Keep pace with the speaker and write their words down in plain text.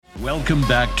Welcome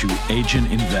back to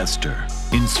Agent Investor,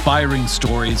 inspiring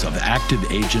stories of active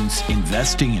agents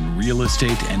investing in real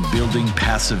estate and building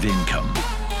passive income.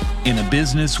 In a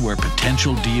business where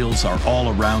potential deals are all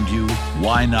around you,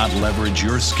 why not leverage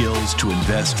your skills to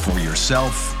invest for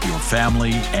yourself, your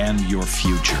family, and your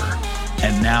future?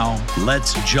 And now,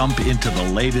 let's jump into the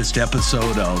latest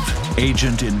episode of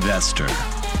Agent Investor.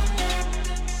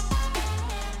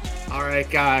 All right,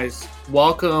 guys.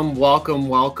 Welcome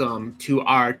to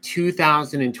our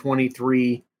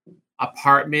 2023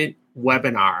 apartment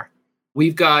webinar.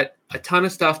 We've got a ton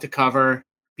of stuff to cover.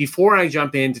 Before I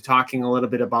jump into talking a little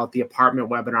bit about the apartment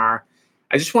webinar,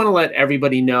 I just want to let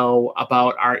everybody know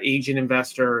about our Agent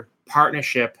Investor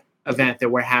Partnership event that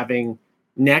we're having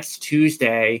next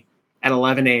Tuesday at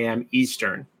 11 a.m.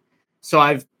 Eastern. So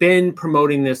I've been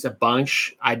promoting this a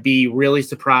bunch. I'd be really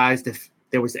surprised if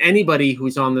there was anybody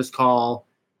who's on this call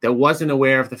that wasn't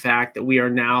aware of the fact that we are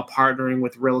now partnering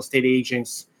with real estate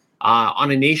agents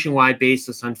on a nationwide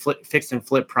basis on fix and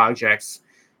flip projects.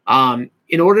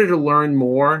 In order to learn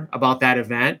more about that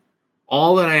event,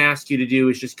 all that I ask you to do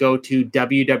is just go to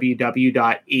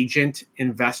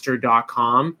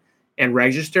www.agentinvestor.com and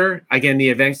register. Again, the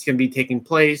event's going to be taking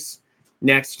place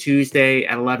next Tuesday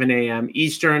at 11 a.m.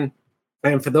 Eastern.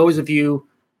 And for those of you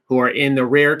who are in the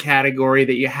rare category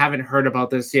that you haven't heard about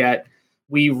this yet,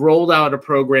 we rolled out a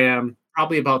program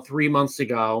probably about 3 months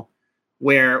ago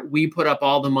where we put up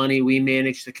all the money, we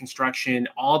manage the construction.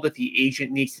 All that the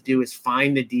agent needs to do is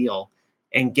find the deal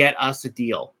and get us a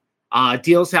deal.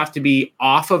 Deals have to be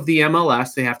off of the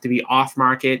MLS, they have to be off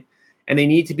market, and they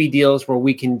need to be deals where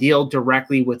we can deal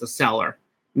directly with the seller,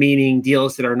 meaning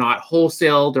deals that are not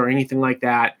wholesaled or anything like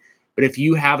that. But if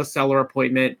you have a seller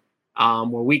appointment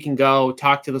where we can go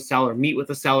talk to the seller, meet with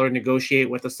the seller, negotiate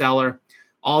with the seller,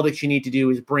 all that you need to do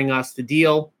is bring us the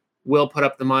deal. We'll put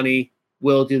up the money,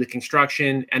 we'll do the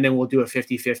construction, and then we'll do a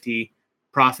 50-50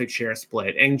 profit share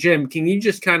split. And Jim, can you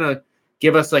just kind of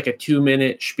give us like a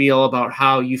 2-minute spiel about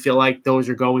how you feel like those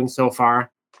are going so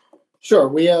far? Sure.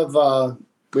 We have a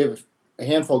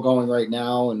handful going right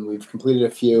now, and we've completed a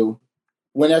few.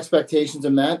 When expectations are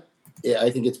met,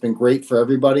 I think it's been great for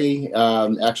everybody.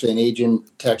 Actually, an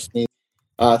agent texted me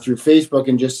through Facebook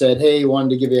and just said, hey,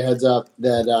 wanted to give you a heads up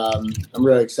that I'm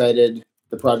really excited.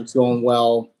 The project's going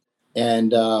well.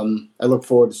 And I look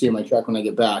forward to seeing my check when I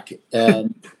get back.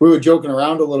 And we were joking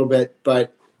around a little bit,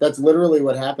 but that's literally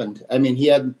what happened. I mean,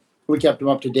 we kept him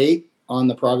up to date on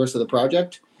the progress of the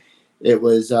project. It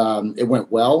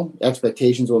went well.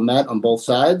 Expectations were met on both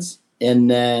sides.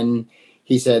 And then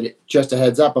he said, just a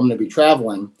heads up, I'm going to be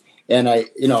traveling. And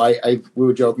we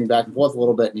were joking back and forth a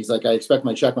little bit. And he's like, I expect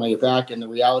my check when I get back. And the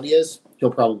reality is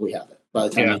he'll probably have it by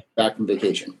the time he's back from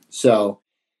vacation. So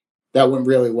that went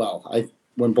really well.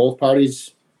 When both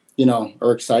parties,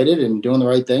 are excited and doing the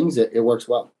right things, it works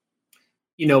well.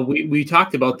 We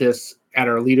talked about this at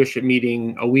our leadership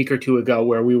meeting a week or two ago,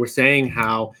 where we were saying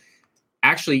how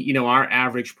actually, our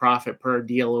average profit per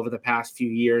deal over the past few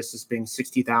years has been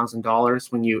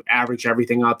 $60,000 when you average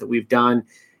everything out that we've done.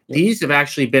 These have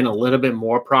actually been a little bit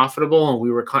more profitable, and we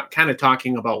were kind of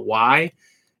talking about why.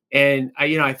 And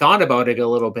I thought about it a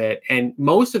little bit, and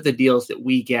most of the deals that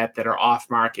we get that are off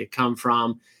market come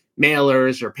from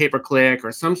mailers or pay-per-click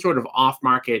or some sort of off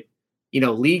market,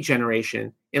 lead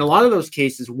generation. In a lot of those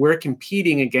cases, we're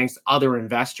competing against other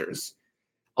investors.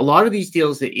 A lot of these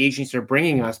deals that agents are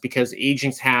bringing us, because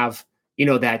agents have,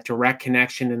 that direct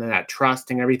connection and that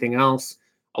trust and everything else,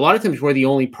 a lot of times we're the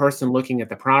only person looking at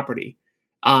the property.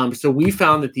 So we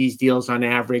found that these deals on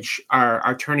average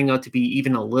are turning out to be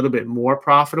even a little bit more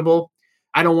profitable.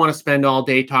 I don't want to spend all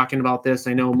day talking about this.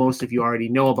 I know most of you already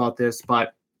know about this,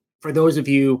 but for those of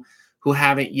you who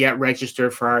haven't yet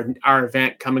registered for our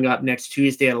event coming up next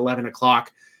Tuesday at 11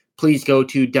 o'clock, please go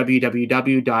to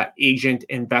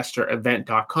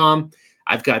www.agentinvestorevent.com.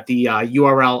 I've got the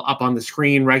URL up on the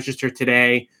screen. Register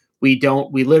today. We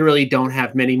literally don't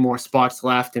have many more spots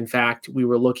left. In fact, we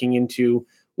were looking into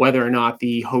whether or not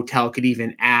the hotel could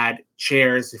even add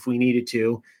chairs if we needed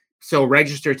to. So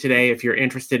register today if you're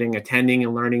interested in attending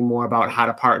and learning more about how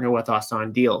to partner with us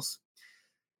on deals.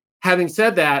 Having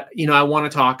said that, I want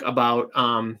to talk about,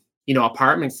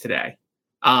 apartments today,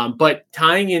 but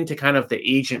tying into kind of the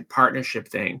agent partnership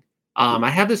thing. I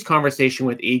have this conversation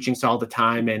with agents all the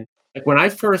time. And like when I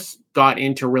first got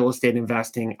into real estate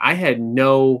investing, I had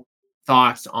no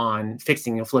thoughts on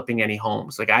fixing and flipping any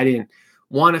homes. Like I didn't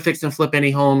want to fix and flip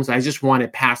any homes. I just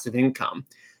wanted passive income.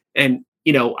 And,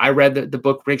 I read the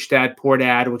book Rich Dad, Poor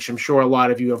Dad, which I'm sure a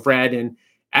lot of you have read. And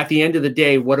at the end of the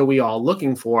day, what are we all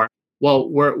looking for? Well,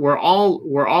 we're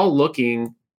all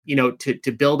looking,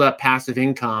 to build up passive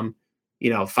income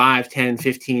 $5, 10,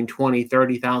 15, 20,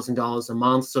 $30,000 a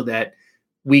month so that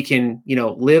we can,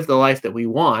 live the life that we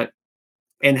want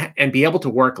and be able to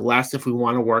work less if we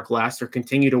want to work less, or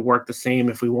continue to work the same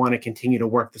if we want to continue to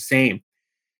work the same.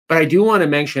 But I do want to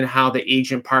mention how the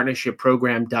agent partnership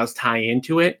program does tie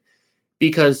into it,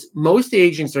 because most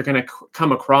agents are going to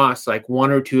come across like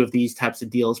one or two of these types of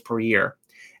deals per year.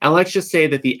 And let's just say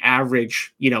that the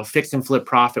average, fix and flip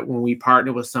profit when we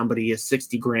partner with somebody is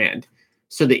 60 grand.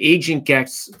 So the agent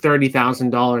gets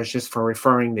 $30,000 just for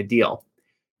referring the deal.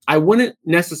 I wouldn't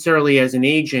necessarily, as an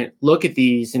agent, look at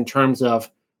these in terms of,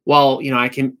 well, I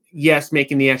can, yes,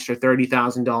 making the extra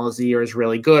 $30,000 a year is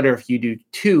really good. Or if you do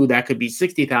two, that could be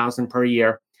 $60,000 per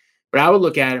year. But I would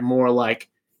look at it more like,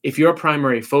 if your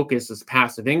primary focus is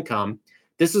passive income,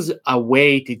 this is a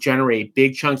way to generate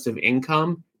big chunks of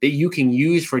income that you can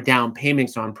use for down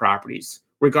payments on properties,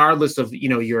 regardless of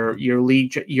your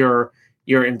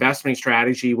investment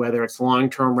strategy, whether it's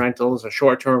long-term rentals or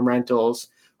short-term rentals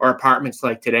or apartments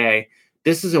like today.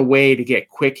 This is a way to get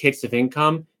quick hits of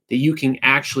income that you can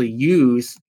actually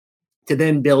use to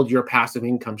then build your passive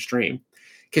income stream.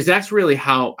 Because that's really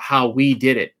how we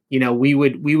did it. We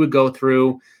would go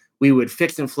through, we would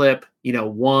fix and flip,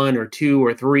 one or two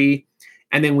or three,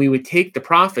 and then we would take the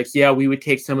profits. Yeah, we would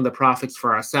take some of the profits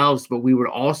for ourselves, but we would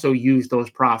also use those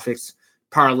profits,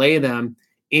 parlay them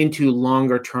into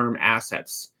longer term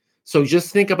assets. So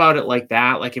just think about it like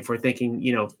that, like if we're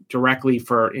thinking, directly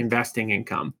for investing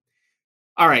income.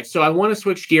 All right, so I want to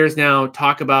switch gears now,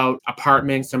 talk about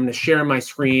apartments. I'm going to share my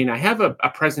screen. I have a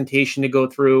presentation to go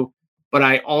through, but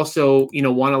I also,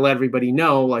 want to let everybody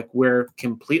know, like, we're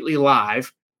completely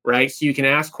live, right? So you can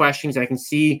ask questions. I can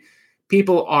see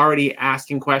people already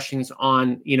asking questions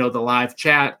on, the live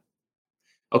chat.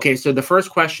 Okay, so the first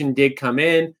question did come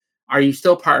in. Are you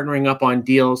still partnering up on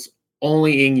deals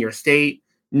only in your state?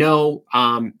 No.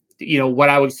 What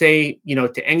I would say,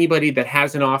 to anybody that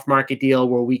has an off-market deal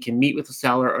where we can meet with the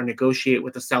seller or negotiate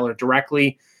with the seller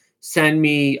directly, send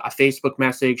me a Facebook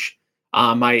message.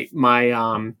 My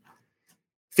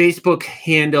Facebook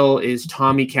handle is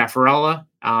Tommy Caffarella.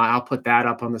 I'll put that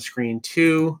up on the screen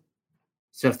too.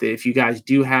 So if you guys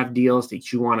do have deals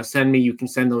that you want to send me, you can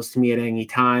send those to me at any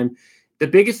time. The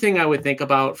biggest thing I would think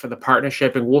about for the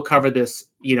partnership, and we'll cover this,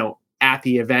 at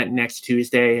the event next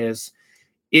Tuesday, is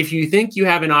if you think you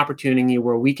have an opportunity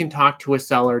where we can talk to a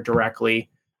seller directly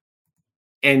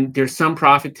and there's some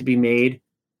profit to be made,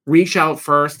 reach out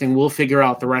first and we'll figure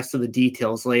out the rest of the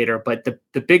details later. But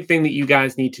the big thing that you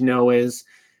guys need to know is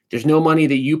there's no money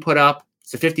that you put up.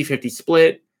 It's a 50-50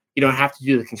 split. You don't have to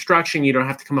do the construction. You don't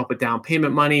have to come up with down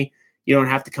payment money. You don't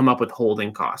have to come up with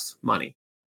holding costs money.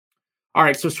 All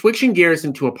right, so switching gears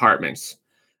into apartments.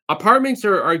 Apartments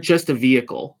are just a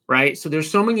vehicle, right? So there's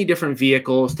so many different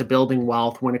vehicles to building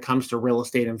wealth when it comes to real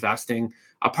estate investing.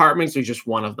 Apartments are just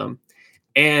one of them.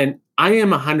 And I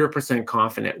am 100%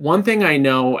 confident. One thing I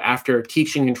know after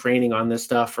teaching and training on this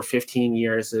stuff for 15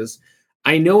 years is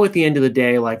I know at the end of the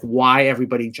day, like, why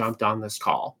everybody jumped on this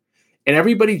call. And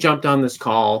everybody jumped on this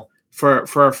call for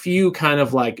a few kind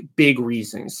of like big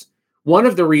reasons. One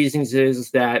of the reasons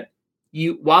is that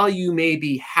while you may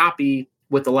be happy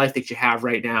with the life that you have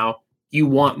right now, you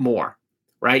want more,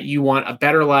 right? You want a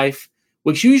better life,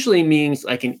 which usually means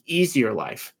like an easier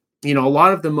life. A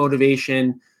lot of the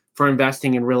motivation for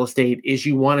investing in real estate is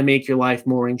you want to make your life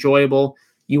more enjoyable.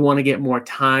 You want to get more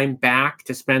time back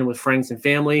to spend with friends and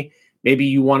family. Maybe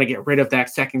you want to get rid of that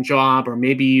second job, or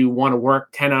maybe you want to work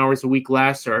 10 hours a week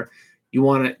less, or you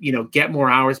want to, get more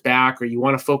hours back, or you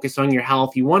want to focus on your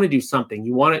health. You want to do something.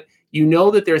 You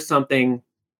know that there's something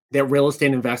that real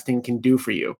estate investing can do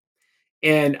for you.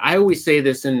 And I always say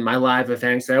this in my live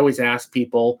events. I always ask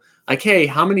people, like, hey,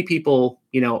 how many people,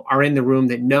 are in the room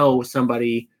that know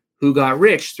somebody who got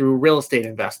rich through real estate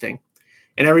investing?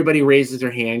 And everybody raises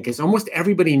their hand because almost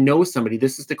everybody knows somebody.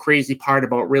 This is the crazy part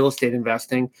about real estate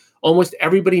investing. Almost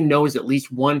everybody knows at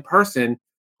least one person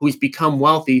who's become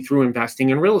wealthy through investing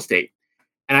in real estate.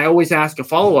 And I always ask a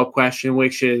follow-up question,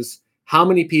 which is, how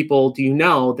many people do you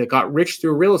know that got rich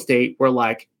through real estate were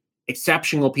like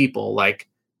exceptional people, like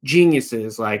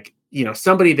geniuses, like,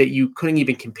 somebody that you couldn't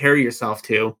even compare yourself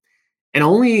to? And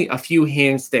only a few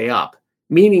hands stay up,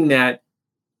 meaning that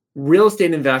real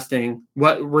estate investing,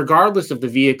 regardless of the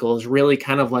vehicle, is really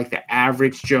kind of like the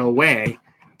average Joe way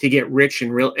to get rich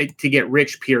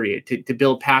period, to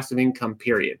build passive income,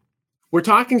 period. We're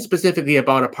talking specifically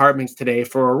about apartments today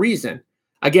for a reason.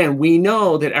 Again, we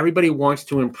know that everybody wants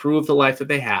to improve the life that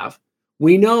they have.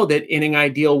 We know that in an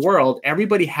ideal world,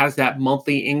 everybody has that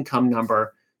monthly income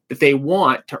number that they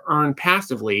want to earn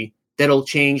passively that'll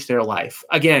change their life.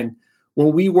 Again,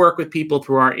 when we work with people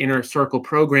through our Inner Circle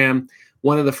program,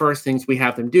 one of the first things we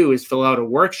have them do is fill out a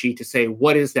worksheet to say,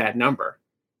 what is that number?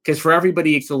 Because for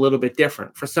everybody, it's a little bit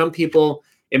different. For some people,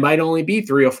 it might only be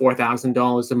 $3,000 or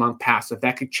 $4,000 a month passive.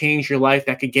 That could change your life.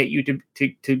 That could get you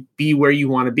to be where you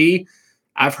want to be.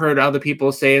 I've heard other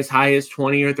people say as high as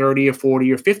 20 or 30 or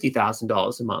 40 or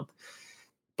 $50,000 a month.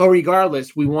 But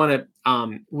regardless, we want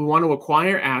to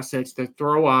acquire assets that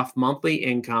throw off monthly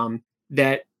income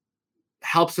that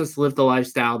helps us live the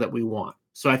lifestyle that we want.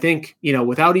 So I think,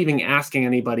 without even asking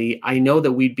anybody, I know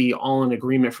that we'd be all in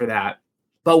agreement for that.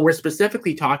 But we're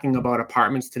specifically talking about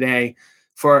apartments today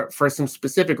for some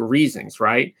specific reasons,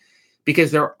 right?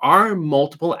 Because there are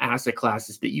multiple asset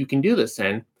classes that you can do this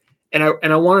in. And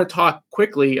I want to talk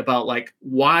quickly about like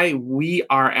why we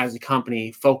are as a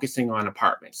company focusing on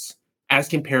apartments as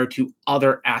compared to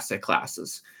other asset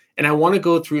classes. And I want to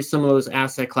go through some of those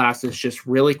asset classes just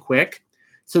really quick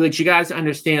so that you guys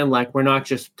understand, like, we're not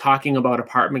just talking about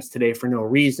apartments today for no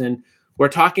reason. We're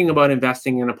talking about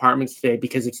investing in apartments today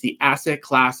because it's the asset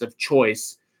class of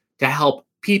choice to help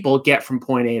people get from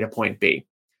point A to point B.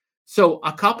 So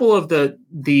a couple of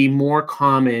the more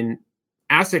common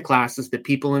asset classes that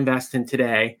people invest in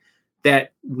today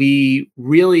that we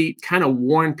really kind of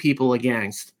warn people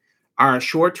against are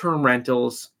short-term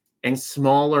rentals and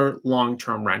smaller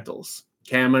long-term rentals.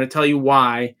 Okay, I'm going to tell you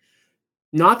why.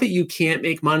 Not that you can't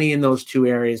make money in those two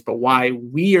areas, but why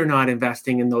we are not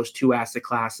investing in those two asset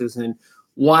classes and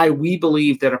why we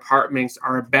believe that apartments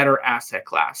are a better asset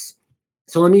class.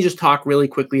 So let me just talk really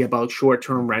quickly about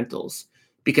short-term rentals,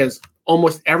 because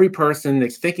almost every person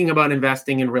that's thinking about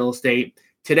investing in real estate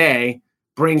today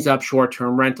brings up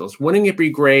short-term rentals. Wouldn't it be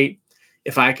great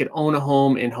if I could own a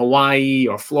home in Hawaii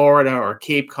or Florida or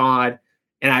Cape Cod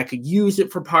and I could use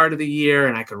it for part of the year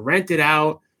and I could rent it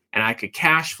out and I could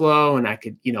cash flow and I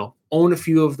could, own a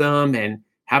few of them and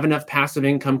have enough passive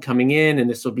income coming in, and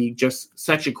this will be just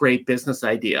such a great business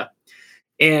idea.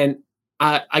 And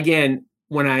again,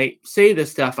 when I say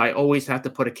this stuff, I always have to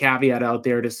put a caveat out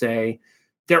there to say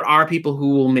there are people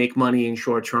who will make money in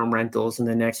short-term rentals in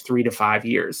the next 3 to 5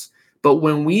 years. But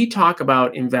when we talk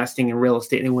about investing in real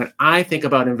estate, and when I think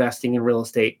about investing in real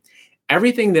estate,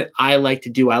 everything that I like to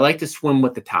do, I like to swim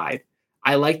with the tide.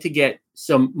 I like to get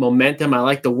some momentum. I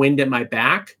like the wind at my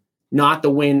back, not the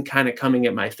wind kind of coming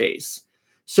at my face.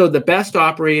 So the best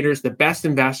operators, the best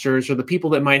investors, or the people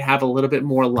that might have a little bit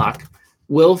more luck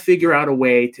will figure out a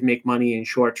way to make money in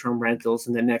short-term rentals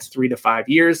in the next 3 to 5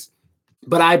 years.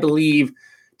 But I believe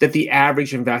that the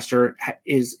average investor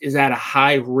is at a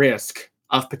high risk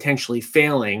of potentially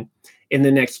failing in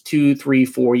the next 2, 3,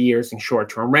 4 years in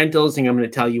short-term rentals. And I'm going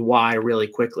to tell you why really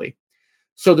quickly.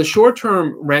 So the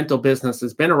short-term rental business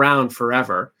has been around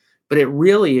forever, but it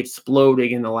really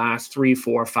exploded in the last 3,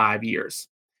 4, 5 years.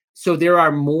 So there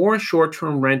are more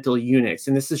short-term rental units,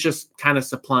 and this is just kind of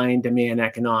supply and demand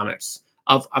economics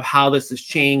of how this has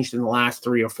changed in the last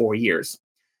 3 or 4 years.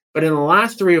 But in the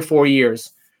last 3 or 4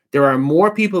 years, there are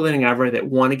more people than ever that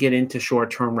want to get into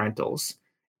short-term rentals.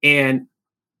 And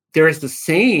there is the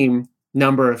same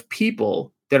number of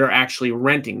people that are actually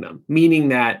renting them, meaning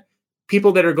that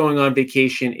people that are going on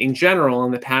vacation in general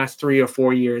in the past 3 or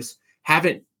 4 years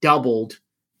haven't doubled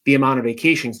the amount of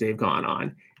vacations they've gone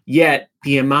on. Yet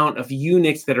the amount of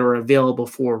units that are available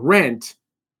for rent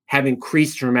have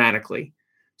increased dramatically.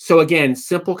 So again,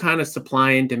 simple kind of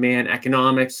supply and demand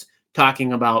economics,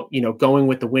 talking about, going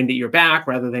with the wind at your back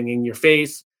rather than in your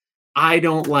face. I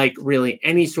don't like really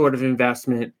any sort of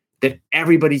investment that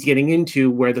everybody's getting into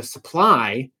where the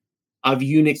supply of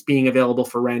units being available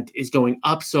for rent is going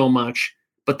up so much,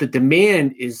 but the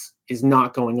demand is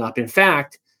not going up. In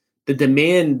fact, the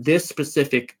demand this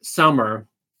specific summer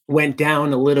went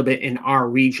down a little bit in our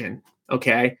region,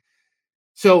 okay?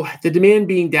 So the demand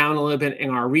being down a little bit in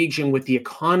our region with the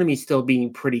economy still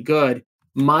being pretty good,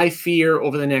 my fear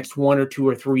over the next 1 or 2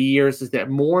 or 3 years is that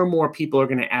more and more people are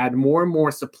going to add more and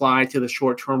more supply to the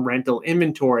short-term rental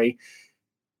inventory,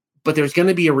 but there's going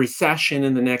to be a recession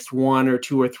in the next 1 or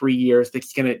 2 or 3 years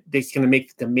that's going to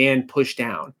make the demand push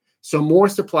down. So more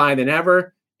supply than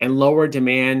ever and lower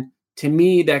demand. To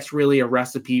me, that's really a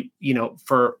recipe,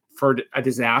 for a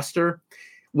disaster.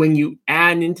 When you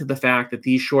add into the fact that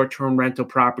these short-term rental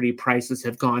property prices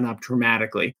have gone up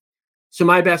dramatically. So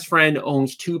my best friend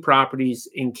owns 2 properties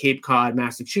in Cape Cod,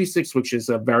 Massachusetts, which is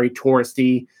a very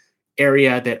touristy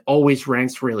area that always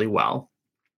ranks really well.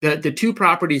 The 2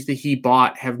 properties that he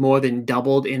bought have more than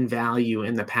doubled in value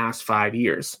in the past 5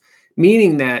 years,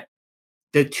 meaning that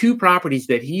the 2 properties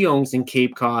that he owns in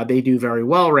Cape Cod, they do very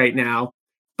well right now.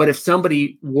 But if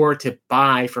somebody were to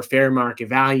buy for fair market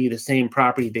value the same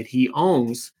property that he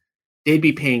owns, they'd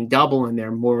be paying double in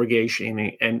their mortgage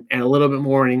and a little bit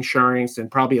more in insurance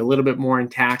and probably a little bit more in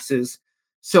taxes.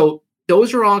 So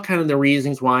those are all kind of the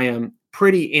reasons why I'm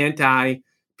pretty anti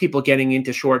people getting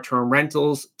into short-term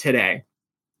rentals today.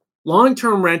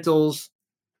 Long-term rentals,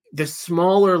 the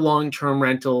smaller long-term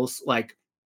rentals like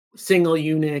single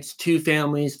units, 2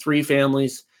 families, 3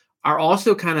 families are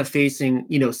also kind of facing,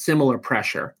 similar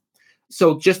pressure.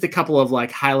 So just a couple of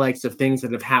like highlights of things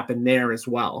that have happened there as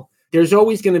well. There's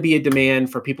always going to be a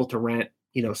demand for people to rent,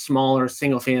 smaller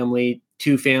single family,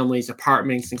 2 families,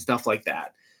 apartments and stuff like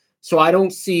that. So I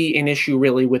don't see an issue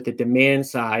really with the demand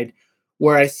side.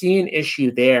 Where I see an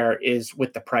issue there is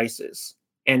with the prices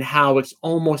and how it's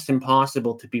almost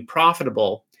impossible to be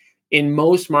profitable in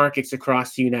most markets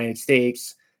across the United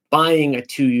States, buying a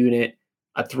 2-unit,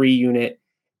 a 3-unit.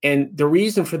 And the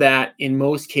reason for that in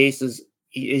most cases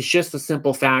is just the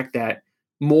simple fact that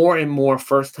more and more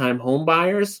first-time home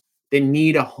buyers that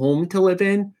need a home to live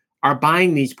in are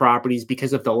buying these properties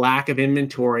because of the lack of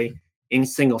inventory in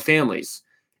single families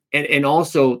and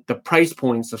also the price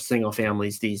points of single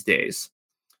families these days.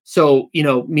 So,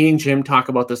 me and Jim talk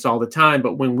about this all the time,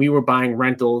 but when we were buying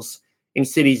rentals in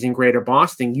cities in Greater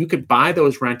Boston, you could buy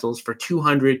those rentals for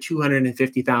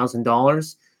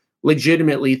 $250,000.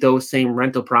 Legitimately, those same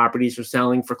rental properties are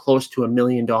selling for close to $1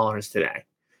 million today.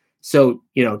 So,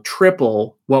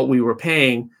 triple what we were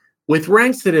paying with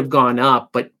rents that have gone up,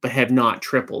 but have not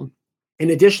tripled. In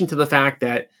addition to the fact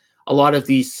that a lot of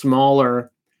these smaller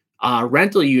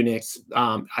rental units,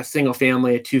 a single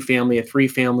family, a 2 family, a 3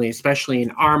 family, especially in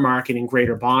our market in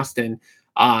Greater Boston,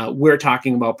 we're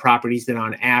talking about properties that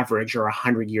on average are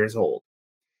 100 years old.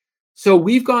 So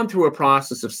we've gone through a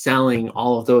process of selling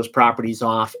all of those properties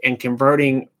off and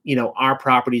converting, our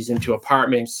properties into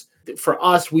apartments. For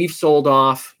us, we've sold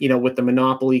off, with the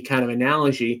monopoly kind of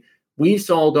analogy, we've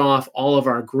sold off all of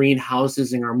our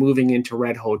greenhouses and are moving into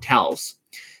red hotels.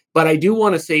 But I do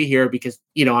want to say here, because,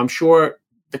 I'm sure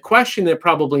the question that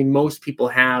probably most people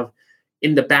have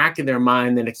in the back of their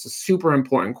mind that it's a super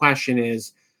important question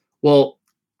is, well,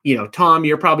 Tom,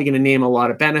 you're probably going to name a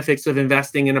lot of benefits of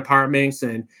investing in apartments.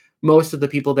 And most of the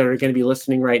people that are going to be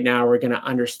listening right now are going to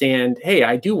understand, hey,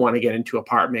 I do want to get into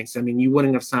apartments. I mean, you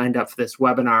wouldn't have signed up for this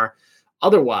webinar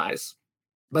otherwise.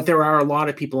 But there are a lot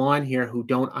of people on here who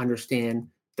don't understand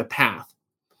the path.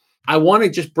 I want to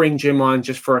just bring Jim on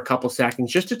just for a couple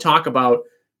seconds, just to talk about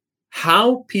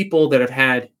how people that have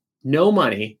had no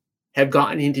money have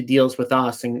gotten into deals with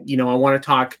us. And, I want to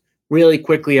talk really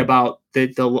quickly about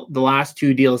the last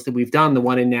 2 deals that we've done, the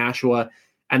one in Nashua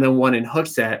and the one in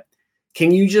Hooksett.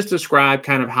 Can you just describe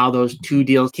kind of how those 2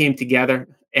 deals came together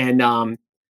and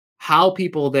how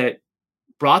people that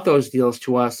brought those deals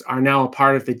to us are now a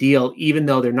part of the deal, even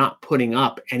though they're not putting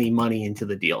up any money into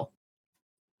the deal?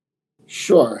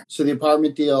 Sure. So the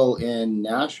apartment deal in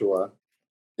Nashua,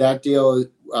 that deal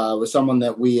was someone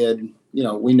that we had,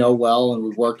 we know well and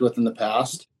we've worked with in the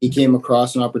past. He came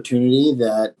across an opportunity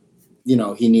that,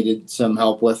 he needed some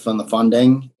help with on the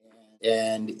funding,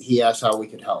 and he asked how we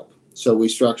could help. So we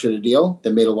structured a deal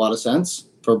that made a lot of sense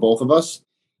for both of us.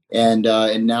 And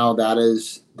now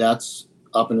that's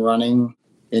up and running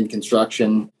in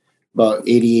construction, about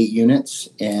 88 units,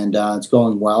 and it's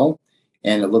going well.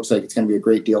 And it looks like it's going to be a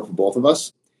great deal for both of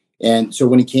us. And so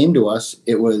when he came to us,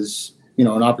 it was, an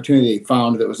opportunity he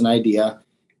found that was an idea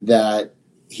that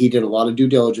he did a lot of due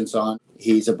diligence on.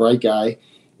 He's a bright guy.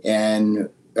 And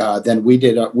then we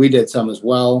did some as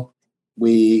well.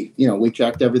 We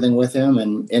checked everything with him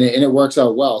and it works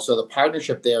out well. So the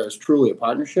partnership there is truly a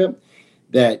partnership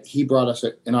that he brought us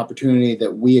an opportunity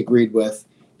that we agreed with,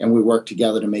 and we worked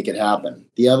together to make it happen.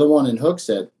 The other one in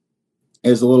Hooksett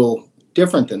is a little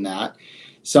different than that.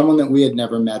 Someone that we had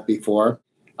never met before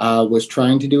was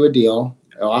trying to do a deal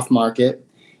off market,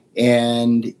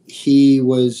 and he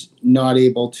was not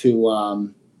able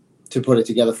to put it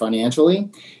together financially.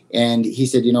 And he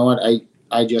said, you know what,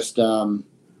 I just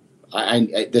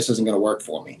this isn't going to work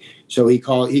for me. So he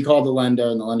called the lender,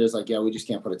 and the lender's like, yeah, we just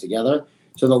can't put it together.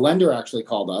 So the lender actually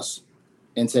called us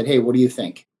and said, hey, what do you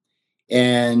think?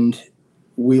 And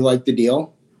we liked the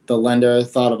deal. The lender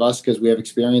thought of us because we have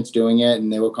experience doing it,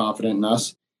 and they were confident in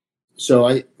us.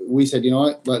 So we said, you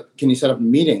know what, can you set up a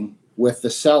meeting with the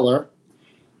seller,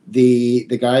 the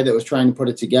guy that was trying to put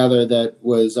it together, that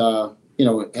was,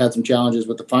 had some challenges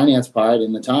with the finance part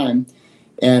in the time.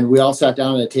 And we all sat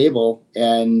down at a table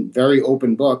and very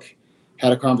open book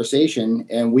had a conversation,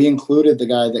 and we included the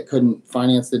guy that couldn't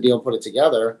finance the deal, put it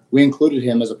together. We included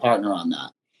him as a partner on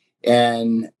that.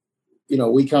 And,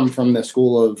 we come from the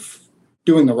school of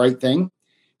doing the right thing.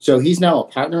 So he's now a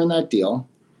partner in that deal.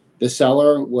 The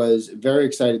seller was very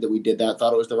excited that we did that,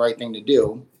 thought it was the right thing to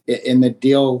do. and the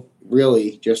deal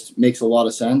really just makes a lot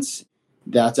of sense.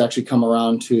 That's actually come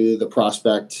around to the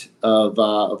prospect of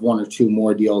one or two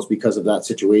more deals because of that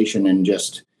situation and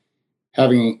just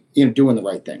having, doing the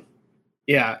right thing.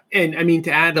 Yeah. And I mean,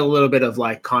 to add a little bit of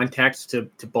like context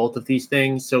to both of these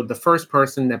things. So the first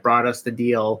person that brought us the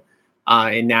deal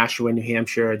in Nashua, New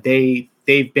Hampshire,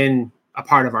 they've been a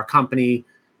part of our company.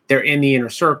 They're in the inner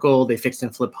circle. They fix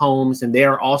and flip homes, and they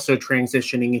are also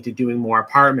transitioning into doing more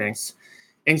apartments.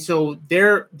 And so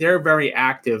they're very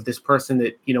active. This person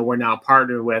that, we're now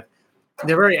partnered with,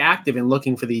 they're very active in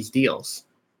looking for these deals.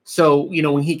 So,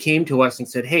 when he came to us and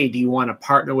said, "Hey, do you want to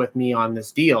partner with me on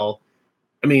this deal?"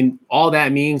 I mean, all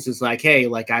that means is like, hey,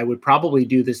 like I would probably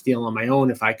do this deal on my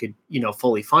own if I could,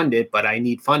 fully fund it, but I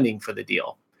need funding for the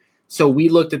deal. So we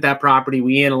looked at that property,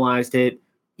 we analyzed it,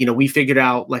 we figured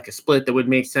out like a split that would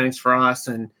make sense for us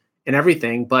and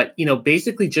everything. But,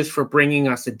 basically just for bringing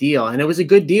us a deal, and it was a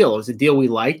good deal. It was a deal we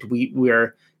liked.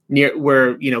 We're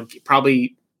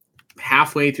probably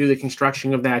halfway through the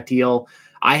construction of that deal.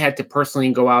 I had to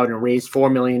personally go out and raise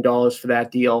 $4 million for that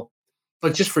deal.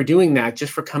 But just for doing that,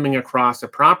 just for coming across a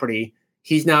property,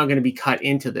 he's now going to be cut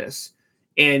into this.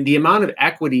 And the amount of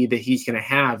equity that he's going to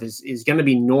have is going to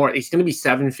be it's going to be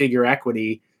 7-figure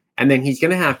equity. And then he's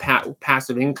going to have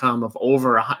passive income of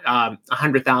over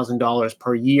 $100,000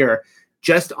 per year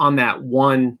just on that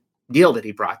one deal that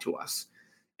he brought to us.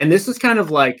 And this is kind of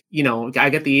like, I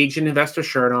got the Agent Investor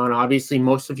shirt on. Obviously,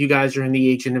 most of you guys are in the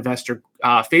Agent Investor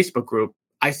Facebook group.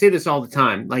 I say this all the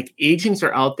time. Like, agents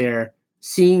are out there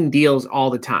seeing deals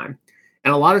all the time.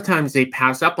 And a lot of times they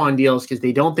pass up on deals because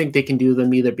they don't think they can do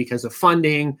them either because of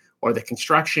funding or the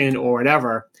construction or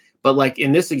whatever. But like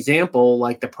in this example,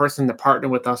 like the person that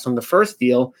partnered with us on the first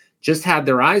deal just had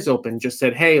their eyes open, just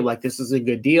said, "Hey, like this is a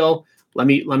good deal. Let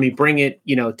me bring it,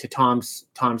 to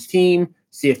Tom's team,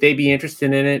 see if they'd be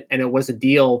interested in it." And it was a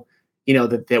deal,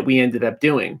 that we ended up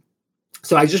doing.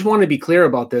 So I just want to be clear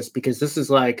about this because this is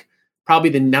like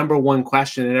probably the number one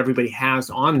question that everybody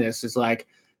has on this is like,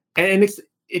 and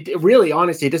it really,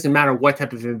 honestly, it doesn't matter what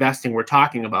type of investing we're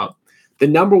talking about. The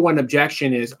number one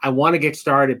objection is I want to get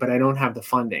started, but I don't have the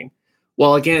funding.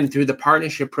 Well, again, through the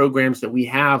partnership programs that we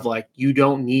have, like you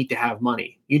don't need to have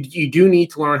money. You do need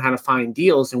to learn how to find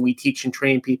deals, and we teach and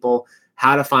train people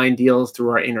how to find deals through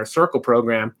our Inner Circle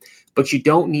program, but you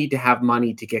don't need to have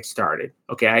money to get started.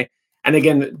 Okay. And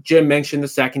again, Jim mentioned the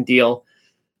second deal.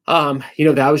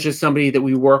 That was just somebody that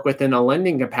we work with in a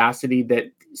lending capacity, that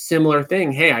similar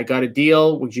thing. Hey, I got a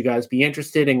deal. Would you guys be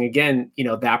interested? And again,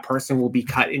 that person will be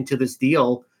cut into this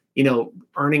deal,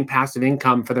 earning passive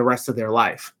income for the rest of their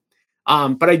life.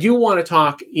 But I do want to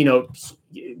talk,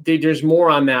 there's more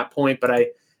on that point, but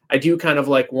I do kind of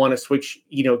like want to switch,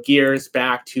 gears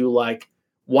back to like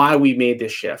why we made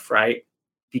this shift, right?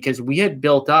 Because we had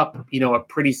built up, a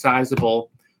pretty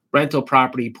sizable rental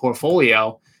property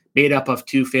portfolio made up of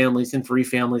 2 families and 3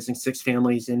 families and 6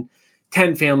 families and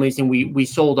 10 families. And we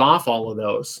sold off all of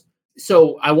those.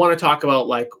 So I want to talk about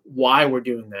like why we're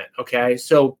doing that. Okay.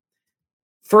 So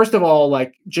first of all,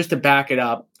 like just to back it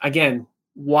up again,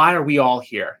 why are we all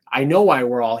here? I know why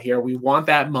we're all here. We want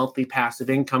that monthly passive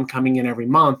income coming in every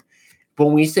month. But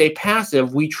when we say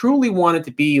passive, we truly want it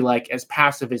to be like as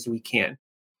passive as we can.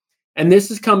 And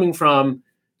this is coming from,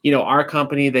 our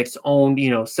company that's owned,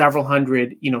 several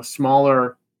hundred,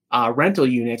 smaller rental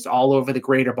units all over the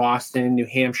greater Boston, New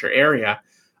Hampshire area.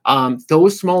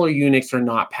 Those smaller units are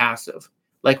not passive.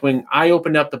 Like when I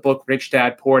opened up the book, Rich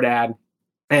Dad, Poor Dad,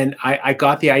 and I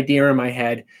got the idea in my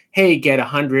head, hey, get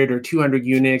 100 or 200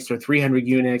 units or 300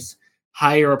 units,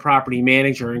 hire a property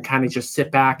manager and kind of just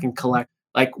sit back and collect.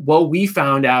 Like what we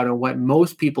found out and what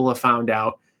most people have found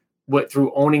out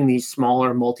through owning these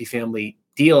smaller multifamily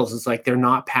deals is like they're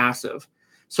not passive.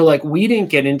 So like we didn't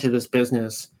get into this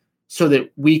business so that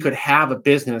we could have a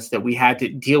business that we had to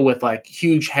deal with like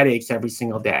huge headaches every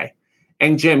single day.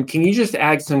 And Jim, can you just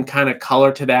add some kind of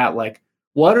color to that? Like,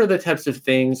 what are the types of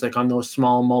things like on those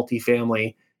small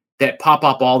multifamily that pop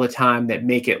up all the time that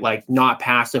make it like not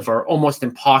passive or almost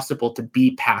impossible to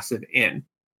be passive in?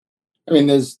 I mean,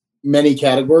 there's many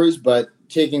categories, but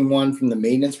taking one from the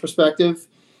maintenance perspective,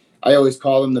 I always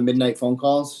call them the midnight phone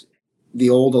calls. The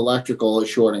old electrical is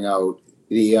shorting out.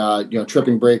 The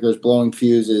tripping breakers, blowing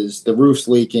fuses, the roof's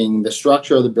leaking. The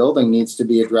structure of the building needs to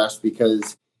be addressed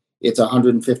because it's a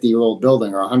 150-year-old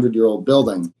building or a 100-year-old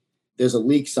building. There's a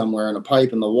leak somewhere in a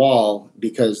pipe in the wall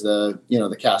because the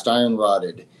cast iron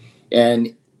rotted.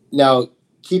 And now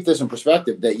keep this in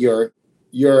perspective that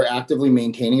you're actively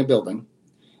maintaining a building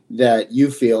that you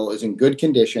feel is in good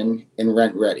condition and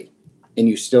rent ready. And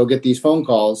you still get these phone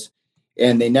calls,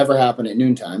 and they never happen at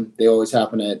noontime. They always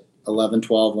happen at 11,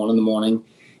 12, 1 in the morning.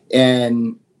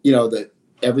 And,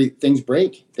 things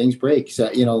break.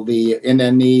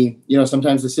 So,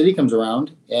 sometimes the city comes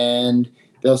around and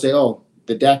they'll say, oh,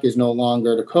 the deck is no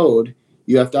longer to code.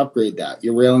 You have to upgrade that.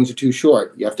 Your railings are too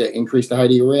short. You have to increase the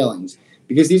height of your railings,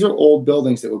 because these are old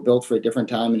buildings that were built for a different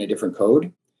time and a different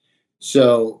code.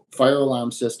 So fire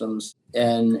alarm systems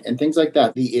and things like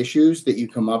that, the issues that you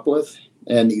come up with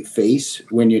and that you face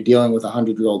when you're dealing with a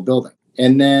 100-year-old building.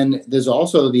 And then there's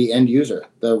also the end user,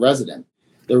 the resident.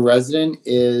 The resident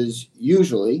is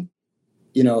usually,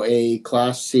 a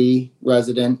Class C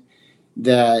resident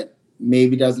that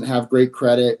maybe doesn't have great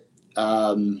credit,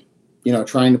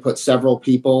 trying to put several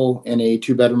people in a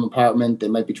 2-bedroom apartment. They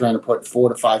might be trying to put 4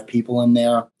 to 5 people in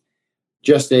there.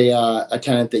 Just a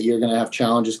tenant that you're going to have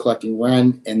challenges collecting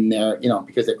rent, and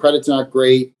because their credit's not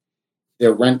great,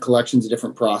 their rent collection's a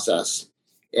different process.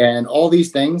 And all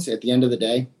these things at the end of the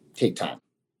day take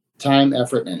time,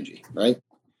 effort, and energy, right?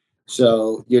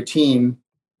 So your team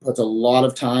puts a lot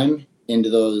of time into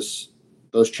those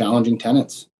challenging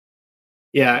tenants.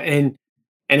 Yeah. And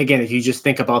again, if you just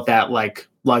think about that, like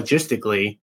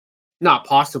logistically, not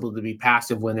possible to be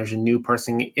passive when there's a new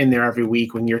person in there every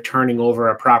week, when you're turning over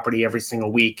a property every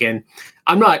single week. And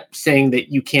I'm not saying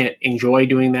that you can't enjoy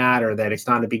doing that or that it's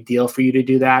not a big deal for you to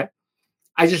do that.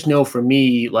 I just know for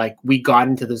me, like, we got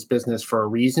into this business for a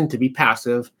reason, to be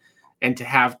passive and to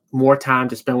have more time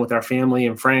to spend with our family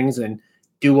and friends and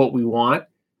do what we want.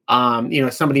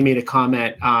 Somebody made a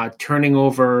comment, turning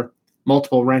over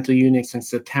multiple rental units on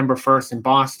September 1st in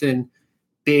Boston,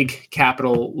 big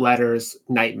capital letters,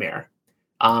 nightmare.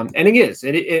 And it is.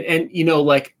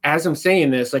 As I'm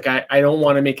saying this, like, I don't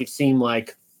want to make it seem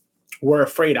like we're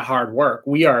afraid of hard work.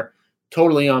 We are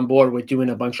totally on board with doing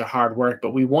a bunch of hard work,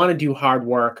 but we want to do hard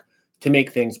work to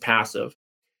make things passive.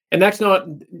 And that's not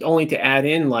only to add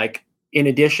in, like, in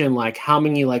addition, like, how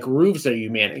many like roofs are you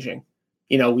managing?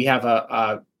 We have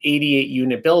a 88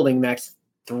 unit building that's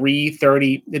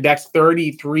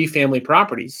 33 family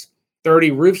properties,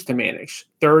 30 roofs to manage,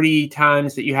 30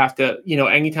 times that you have to,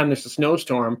 anytime there's a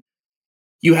snowstorm,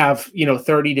 you have,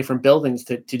 30 different buildings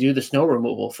to do the snow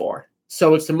removal for.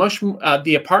 So it's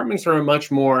the apartments are a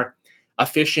much more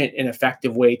efficient and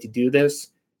effective way to do this.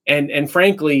 And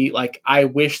frankly, like, I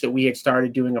wish that we had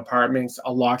started doing apartments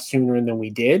a lot sooner than we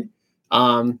did.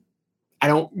 I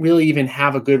don't really even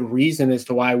have a good reason as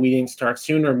to why we didn't start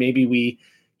sooner. Maybe we,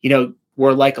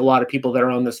 we're like a lot of people that are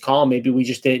on this call. Maybe we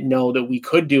just didn't know that we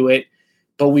could do it,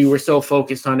 but we were so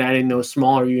focused on adding those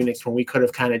smaller units when we could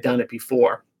have kind of done it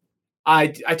before. I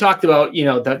talked about,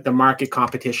 the market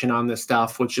competition on this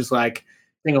stuff, which is like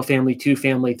single family, 2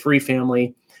 family, 3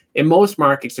 family. In most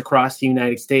markets across the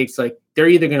United States, like, they're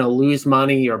either going to lose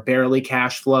money or barely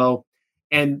cash flow.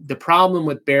 And the problem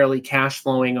with barely cash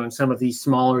flowing on some of these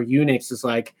smaller units is,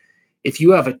 like, if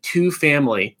you have a 2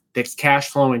 family that's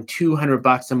cash flowing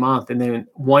 $200 a month and then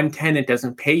one tenant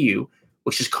doesn't pay you,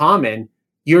 which is common,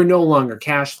 you're no longer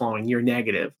cash flowing, you're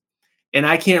negative. And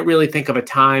I can't really think of a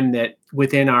time that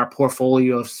within our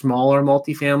portfolio of smaller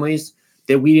multifamilies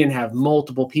that we didn't have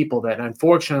multiple people that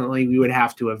unfortunately we would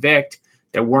have to evict,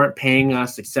 that weren't paying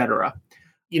us, et cetera.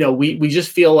 We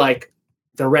just feel like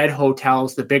the red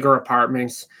hotels, the bigger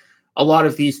apartments, a lot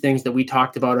of these things that we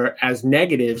talked about are as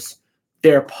negatives,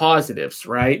 they're positives,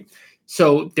 right?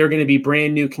 So they're going to be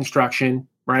brand new construction,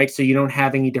 right? So you don't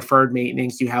have any deferred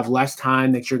maintenance. You have less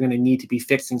time that you're going to need to be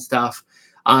fixing stuff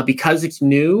because it's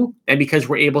new, and because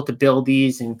we're able to build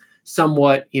these in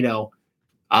somewhat,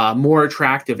 more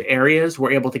attractive areas.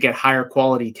 We're able to get higher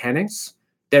quality tenants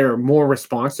that are more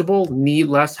responsible, need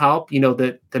less help.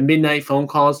 The midnight phone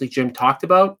calls that Jim talked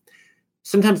about,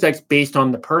 sometimes that's based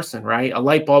on the person, right? A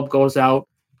light bulb goes out.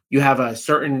 You have a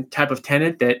certain type of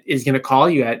tenant that is going to call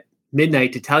you at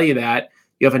midnight to tell you that.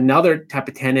 You have another type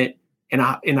of tenant in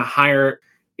a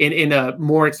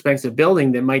more expensive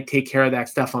building that might take care of that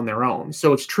stuff on their own.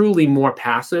 So it's truly more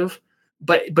passive,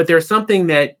 but there's something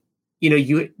that,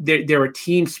 they're a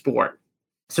team sport.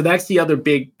 So that's the other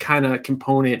big kind of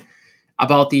component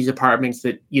about these apartments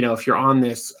that, if you're on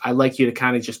this, I'd like you to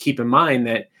kind of just keep in mind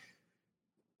that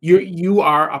you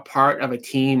are a part of a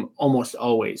team almost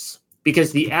always.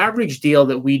 Because the average deal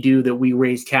that we do, that we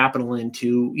raise capital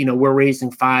into, we're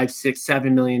raising $5, $6,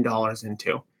 $7 million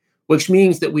into, which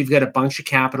means that we've got a bunch of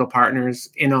capital partners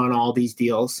in on all these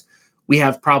deals. We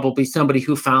have probably somebody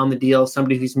who found the deal,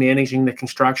 somebody who's managing the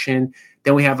construction.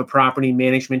 Then we have a property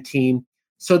management team.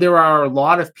 So there are a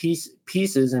lot of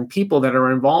pieces and people that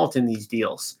are involved in these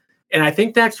deals. And I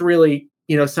think that's really,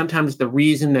 sometimes the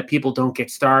reason that people don't get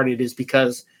started is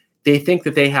because they think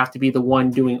that they have to be the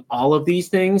one doing all of these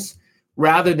things,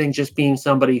 rather than just being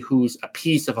somebody who's a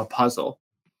piece of a puzzle.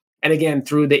 And again,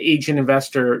 through the agent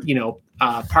investor,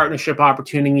 partnership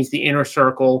opportunities, the inner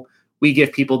circle, we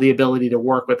give people the ability to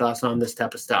work with us on this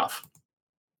type of stuff.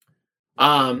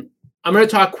 I'm going to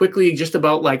talk quickly just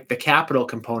about like the capital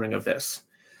component of this.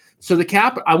 So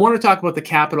I want to talk about the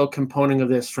capital component of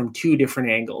this from two different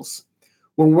angles.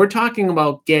 When we're talking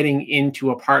about getting into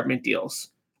apartment deals,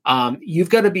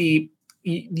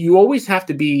 you always have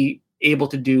to be able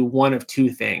to do one of two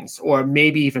things, or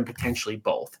maybe even potentially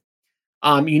both.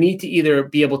 You need to either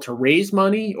be able to raise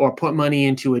money or put money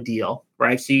into a deal,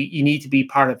 right? So you need to be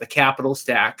part of the capital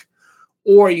stack,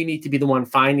 or you need to be the one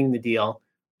finding the deal,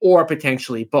 or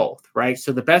potentially both, right?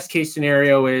 So the best case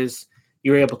scenario is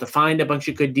you're able to find a bunch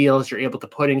of good deals, you're able to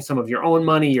put in some of your own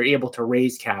money, you're able to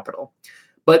raise capital.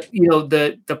 But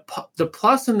the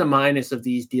plus and the minus of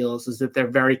these deals is that they're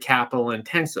very capital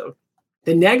intensive.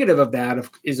 The negative of that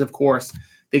is, of course,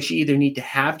 that you either need to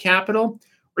have capital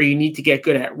or you need to get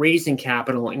good at raising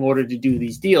capital in order to do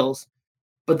these deals.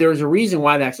 But there's a reason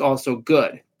why that's also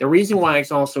good. The reason why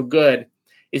it's also good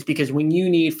is because when you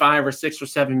need $5 or $6 or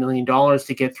 $7 million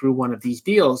to get through one of these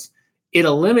deals, it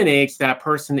eliminates that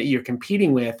person that you're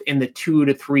competing with in the 2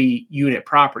 to 3 unit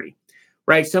property,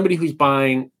 right? Somebody who's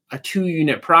buying a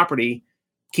 2-unit property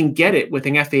can get it with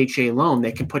an FHA loan.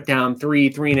 They can put down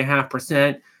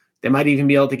 3.5%. They might even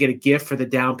be able to get a gift for the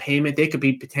down payment. They could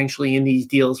be potentially in these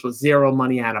deals with zero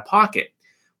money out of pocket.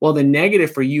 Well, the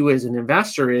negative for you as an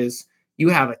investor is you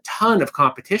have a ton of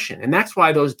competition. And that's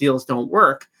why those deals don't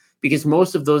work, because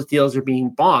most of those deals are being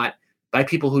bought by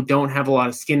people who don't have a lot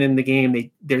of skin in the game.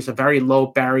 There's a very low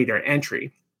barrier to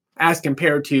entry as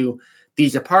compared to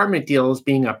these apartment deals.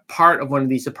 Being a part of one of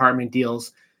these apartment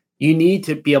deals, you need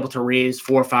to be able to raise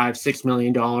 $4, $5, $6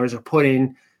 million or put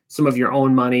in some of your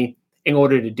own money in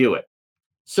order to do it.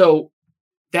 So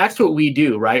that's what we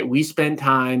do, right? We spend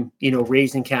time,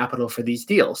 raising capital for these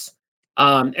deals.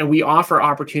 And we offer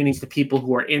opportunities to people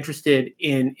who are interested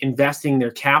in investing their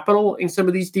capital in some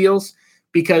of these deals,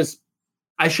 because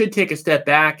I should take a step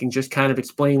back and just kind of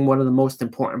explain one of the most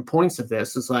important points of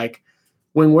this is like,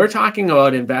 when we're talking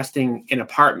about investing in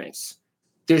apartments,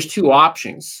 there's two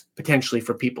options potentially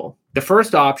for people. The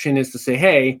first option is to say,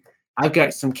 hey, I've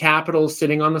got some capital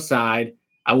sitting on the side.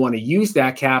 I want to use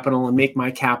that capital and make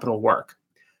my capital work.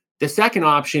 The second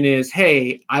option is,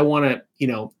 hey, I want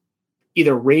to,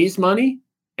 either raise money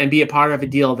and be a part of a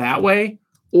deal that way,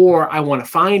 or I want to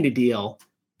find a deal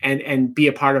and be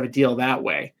a part of a deal that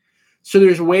way. So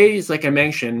there's ways, like I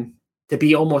mentioned, to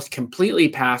be almost completely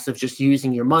passive, just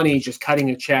using your money, just cutting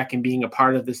a check and being a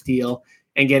part of this deal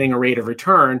and getting a rate of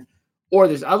return. Or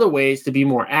there's other ways to be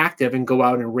more active and go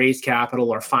out and raise capital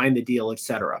or find the deal,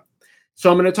 etc. So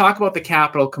I'm going to talk about the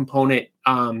capital component,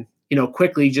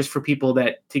 quickly, just for people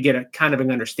to get a kind of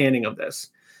an understanding of this.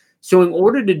 So in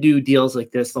order to do deals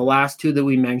like this, the last two that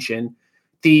we mentioned,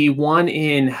 the one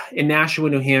in Nashua,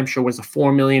 New Hampshire was a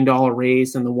 $4 million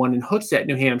raise, and the one in Hooksett,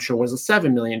 New Hampshire was a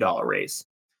 $7 million raise.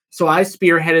 So I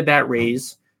spearheaded that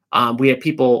raise. We had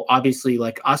people obviously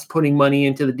like us putting money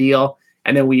into the deal,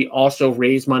 and then we also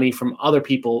raised money from other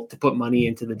people to put money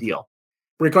into the deal.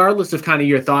 Regardless of kind of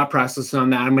your thought process on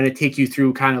that, I'm going to take you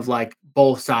through kind of like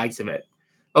both sides of it.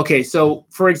 Okay, so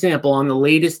for example, on the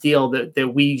latest deal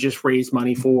that we just raised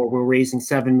money for, we're raising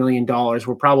 $7 million.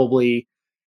 We're probably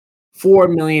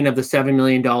 $4 million of the $7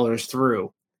 million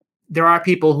through. There are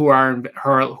people who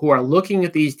are looking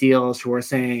at these deals who are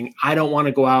saying, I don't want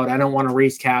to go out. I don't want to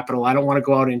raise capital. I don't want to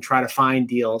go out and try to find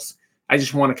deals. I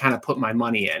just want to kind of put my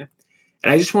money in.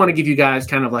 And I just want to give you guys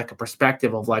kind of like a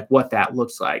perspective of like what that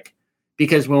looks like.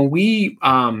 Because when we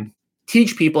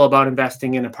teach people about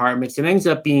investing in apartments, it ends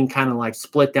up being kind of like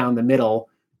split down the middle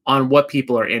on what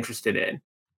people are interested in.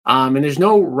 And there's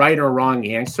no right or wrong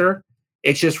answer.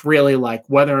 It's just really like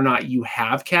whether or not you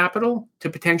have capital to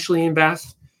potentially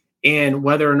invest and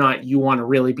whether or not you want to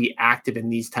really be active in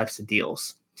these types of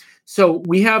deals. So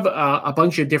we have a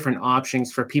bunch of different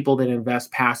options for people that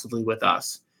invest passively with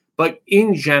us. But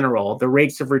in general, the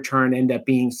rates of return end up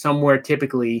being somewhere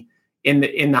typically in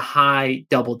the high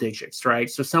double digits, right?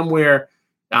 So somewhere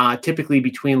typically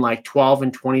between like 12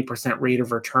 and 20% rate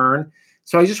of return.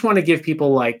 So I just want to give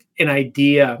people like an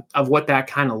idea of what that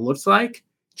kind of looks like,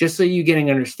 just so you get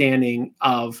an understanding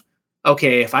of,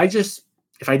 okay, if I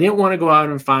didn't want to go out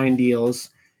and find deals,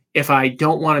 if I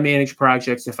don't want to manage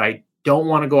projects, if I don't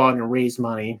want to go out and raise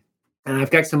money, and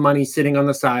I've got some money sitting on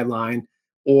the sideline,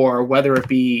 or whether it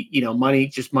be,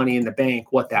 money in the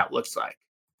bank, what that looks like.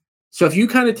 So if you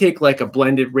kind of take like a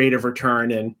blended rate of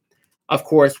return, and of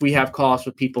course we have calls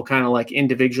with people kind of like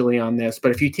individually on this,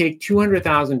 but if you take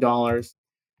 $200,000,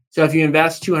 so if you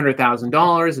invest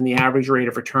 $200,000 and the average rate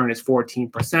of return is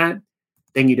 14%,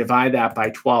 then you divide that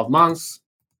by 12 months.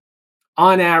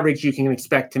 On average, you can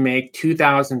expect to make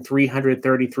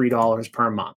 $2,333 per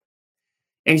month.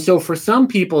 And so for some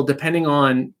people, depending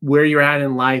on where you're at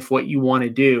in life, what you want to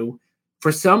do,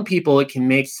 for some people, it can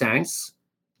make sense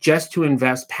just to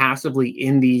invest passively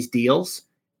in these deals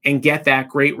and get that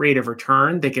great rate of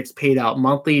return that gets paid out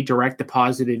monthly, direct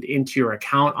deposited into your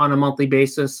account on a monthly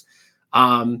basis.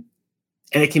 And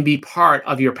it can be part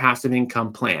of your passive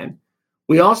income plan.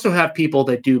 We also have people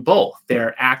that do both.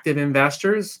 They're active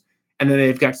investors, and then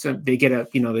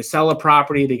they sell a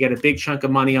property, they get a big chunk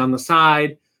of money on the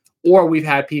side. Or we've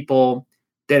had people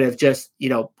that have just,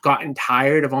 gotten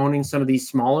tired of owning some of these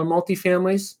smaller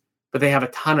multifamilies, but they have a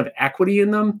ton of equity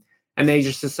in them. And they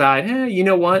just decide, you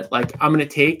know what? Like, I'm going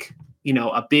to take,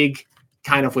 a big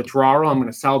kind of withdrawal. I'm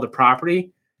going to sell the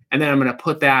property, and then I'm going to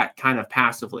put that kind of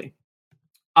passively.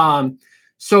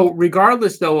 So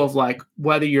regardless, though, of like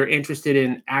whether you're interested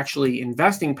in actually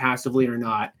investing passively or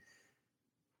not,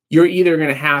 you're either going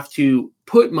to have to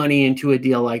put money into a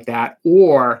deal like that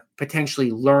or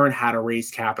potentially learn how to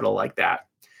raise capital like that.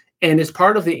 And as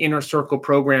part of the Inner Circle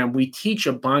program, we teach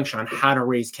a bunch on how to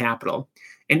raise capital.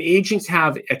 And agents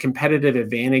have a competitive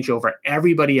advantage over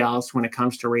everybody else when it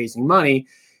comes to raising money,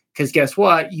 because guess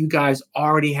what? You guys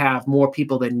already have more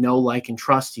people that know, like, and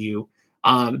trust you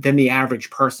than the average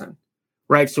person,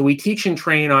 right? So we teach and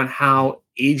train on how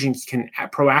agents can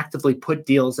proactively put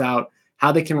deals out,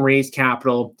 how they can raise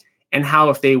capital, and how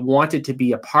if they wanted to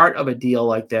be a part of a deal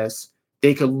like this,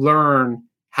 they could learn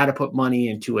how to put money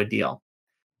into a deal.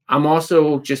 I'm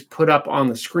also just put up on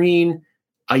the screen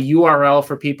a URL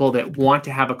for people that want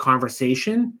to have a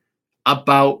conversation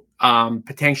about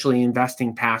potentially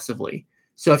investing passively.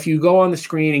 So if you go on the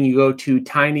screen and you go to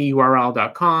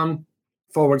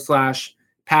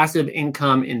tinyurl.com/passive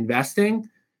income investing,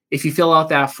 if you fill out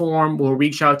that form, we'll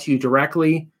reach out to you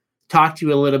directly, talk to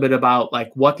you a little bit about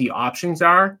like what the options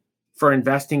are for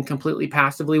investing completely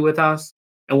passively with us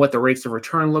and what the rates of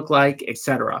return look like,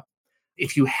 etc.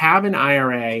 If you have an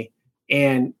IRA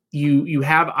and you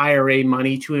have IRA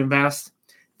money to invest,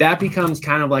 that becomes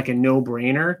kind of like a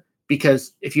no-brainer,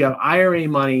 because if you have IRA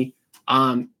money,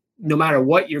 no matter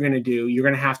what you're going to do, you're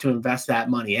going to have to invest that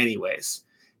money anyways.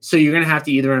 So you're going to have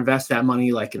to either invest that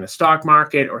money like in the stock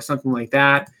market or something like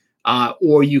that,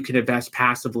 or you can invest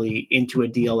passively into a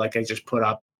deal like I just put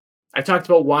up. I talked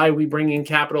about why we bring in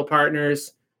capital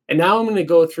partners, and now I'm going to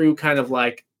go through kind of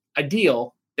like a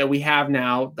deal that we have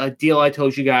now. A deal I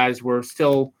told you guys we're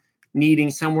still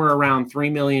needing somewhere around $3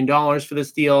 million for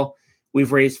this deal.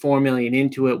 We've raised $4 million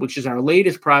into it, which is our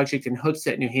latest project in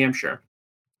Hooksett, New Hampshire.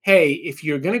 Hey, if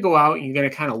you're going to go out and you're going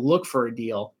to kind of look for a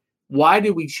deal, why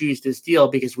did we choose this deal?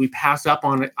 Because we pass up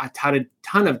on a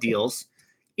ton of deals.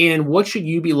 And what should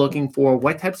you be looking for?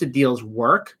 What types of deals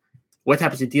work? What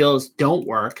types of deals don't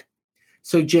work?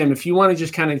 So, Jim, if you want to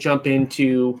just kind of jump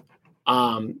into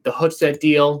the Hooksett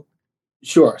deal.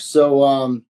 Sure.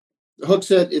 So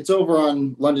Hooksett, it's over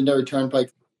on Londonderry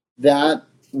Turnpike. That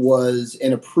was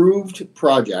an approved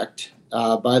project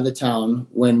by the town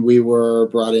when we were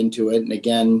brought into it. And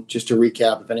again, just to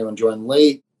recap, if anyone joined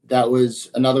late, that was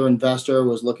another investor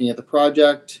was looking at the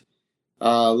project,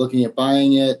 looking at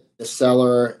buying it. The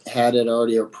seller had it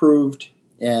already approved,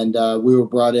 and we were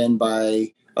brought in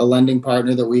by a lending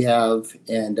partner that we have,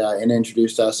 and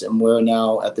introduced us, and we're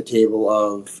now at the table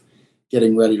of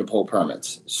getting ready to pull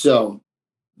permits. So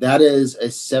that is a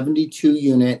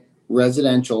 72-unit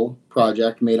residential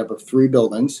project made up of 3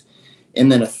 buildings, and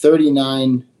then a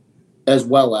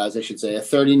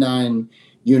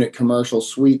 39-unit commercial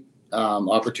suite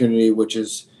opportunity, which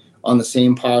is on the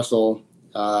same parcel,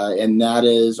 and that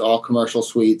is all commercial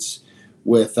suites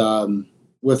with some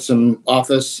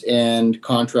office and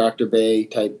contractor bay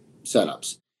type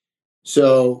setups.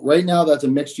 So right now that's a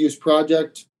mixed use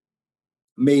project.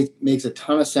 Makes a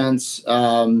ton of sense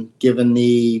given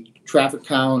the traffic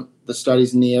count, the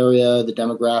studies in the area, the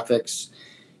demographics.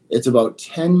 It's about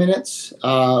 10 minutes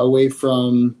away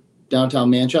from downtown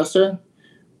Manchester,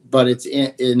 but it's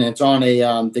on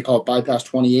a they call it Bypass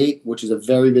 28, which is a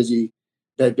very busy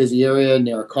area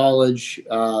near a college,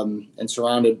 and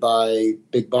surrounded by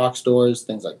big box stores,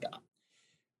 things like that.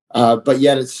 But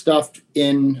yet it's stuffed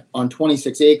in on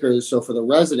 26 acres. So for the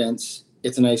residents,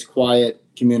 it's a nice quiet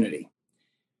community.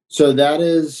 So that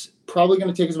is probably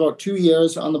going to take us about 2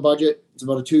 years on the budget. It's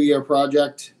about a 2-year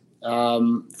project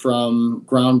from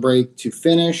ground break to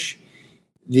finish.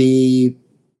 The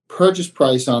purchase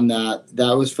price on that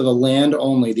was for the land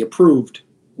only, the approved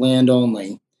land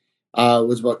only,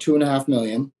 was about $2.5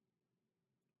 million.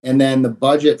 And then the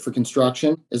budget for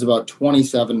construction is about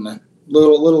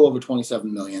little over $27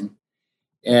 million.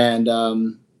 And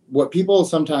what people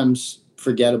sometimes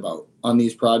forget about on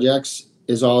these projects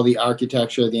is all the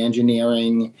architecture, the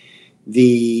engineering,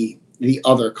 the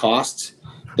other costs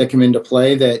that come into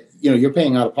play that, you're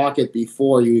paying out of pocket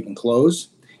before you even close.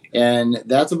 And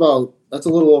that's a little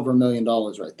over $1 million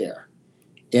right there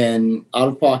in out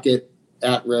of pocket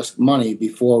at risk money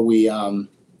before we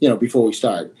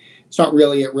start. It's not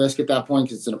really at risk at that point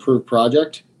because it's an approved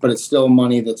project, but it's still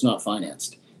money that's not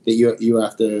financed that you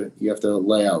have to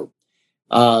lay out.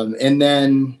 And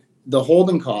then the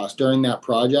holding cost during that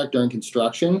project, during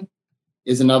construction,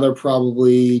 is another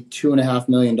probably $2.5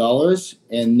 million.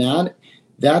 And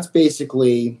that's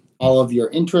basically all of your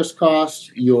interest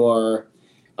costs, your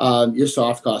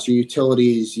soft costs, your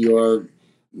utilities, your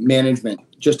management,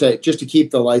 just to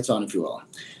keep the lights on, if you will.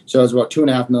 So it's about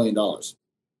 $2.5 million.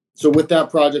 So with that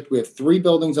project, we have 3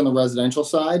 buildings on the residential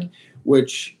side,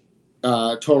 which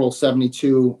total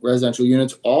 72 residential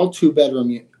units, all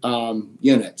 2-bedroom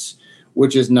units,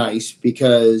 which is nice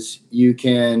because you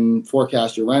can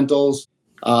forecast your rentals.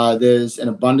 There's an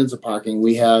abundance of parking.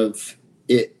 We have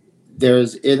it.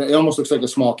 It almost looks like a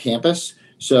small campus.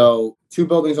 So 2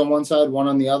 buildings on one side, 1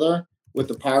 on the other, with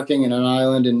the parking and an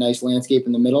island and nice landscape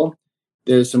in the middle.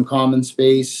 There's some common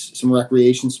space, some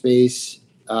recreation space,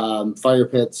 fire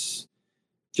pits,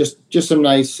 just some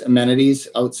nice amenities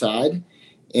outside.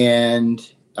 And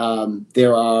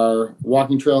there are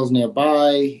walking trails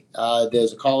nearby.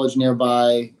 There's a college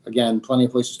nearby. Again, plenty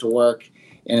of places to work,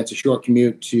 and it's a short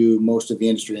commute to most of the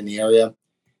industry in the area.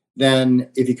 Then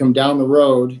if you come down the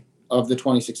road of the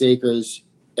 26 acres,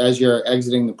 as you're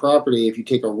exiting the property, if you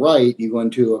take a right, you go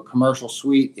into a commercial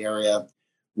suite area,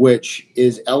 which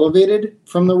is elevated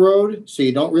from the road. So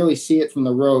you don't really see it from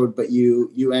the road, but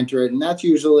you enter it. And that's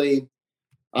usually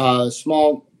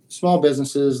small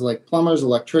businesses like plumbers,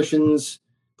 electricians,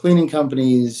 cleaning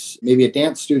companies, maybe a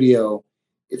dance studio,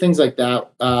 things like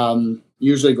that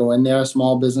usually go in there,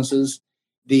 small businesses.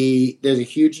 There's a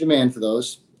huge demand for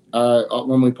those.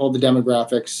 When we pulled the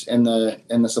demographics and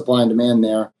the supply and demand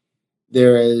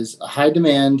there is a high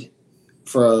demand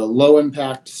for a low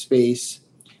impact space,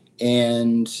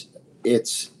 and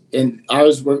it's in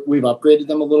ours. We've upgraded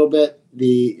them a little bit.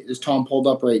 As Tom pulled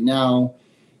up right now,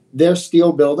 they're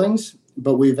steel buildings,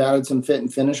 but we've added some fit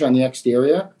and finish on the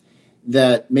exterior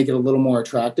that make it a little more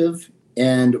attractive.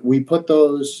 And we laid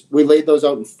those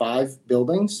out in 5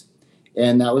 buildings,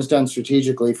 and that was done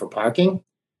strategically for parking.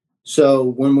 So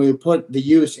when we put the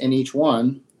use in each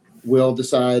one, we'll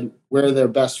decide where they're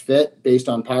best fit based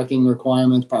on parking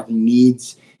requirements, parking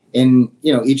needs. And,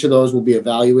 each of those will be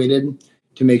evaluated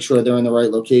to make sure they're in the right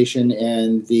location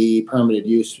and the permitted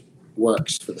use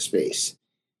works for the space.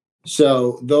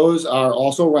 So those are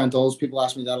also rentals. People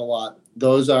ask me that a lot.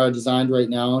 Those are designed right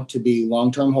now to be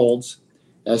long-term holds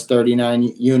as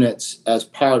 39 units as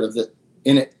part of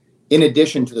in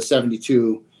addition to the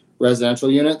 72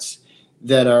 residential units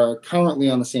that are currently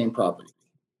on the same property.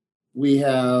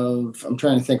 I'm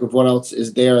trying to think of what else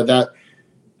is there. That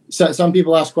some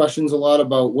people ask questions a lot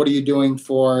about what are you doing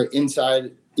for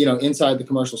inside the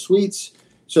commercial suites.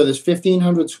 So there's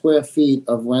 1,500 square feet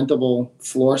of rentable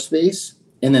floor space,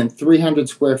 and then 300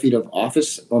 square feet of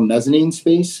office or mezzanine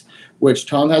space, which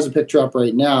Tom has a picture up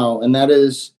right now, and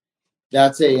that's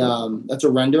a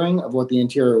rendering of what the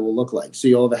interior will look like. So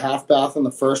you'll have a half bath on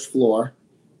the first floor,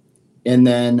 and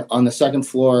then on the second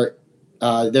floor,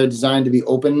 they're designed to be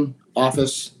open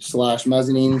office /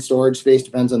 mezzanine storage space,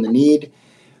 depends on the need.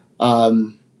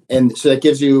 And so that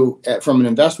gives you, from an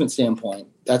investment standpoint,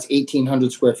 that's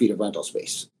 1,800 square feet of rental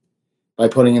space by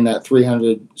putting in that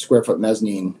 300 square foot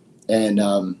mezzanine. And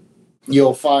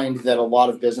you'll find that a lot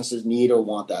of businesses need or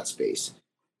want that space.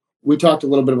 We talked a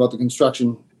little bit about the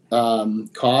construction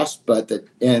cost, but the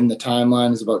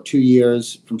timeline is about 2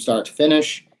 years from start to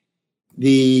finish.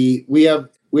 We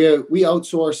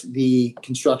outsource the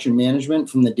construction management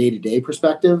from the day-to-day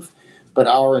perspective, but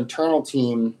our internal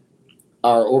team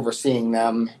are overseeing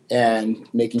them and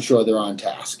making sure they're on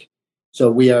task. So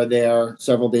we are there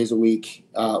several days a week,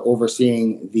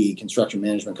 overseeing the construction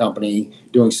management company,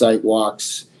 doing site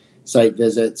walks, site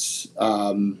visits,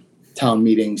 town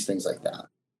meetings, things like that.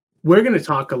 We're going to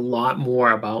talk a lot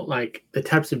more about like the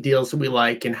types of deals that we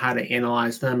like and how to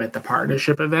analyze them at the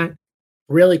partnership event.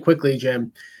 Really quickly,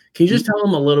 Jim, can you just tell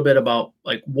them a little bit about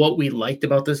like what we liked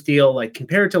about this deal, like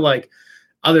compared to like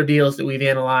other deals that we've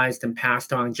analyzed and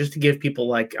passed on, just to give people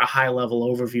like a high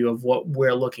level overview of what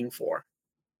we're looking for?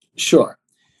 Sure.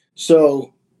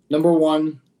 So number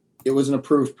one, it was an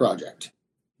approved project.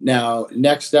 Now,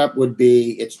 next step would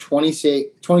be it's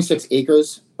 26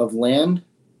 acres of land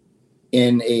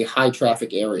in a high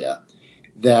traffic area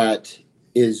that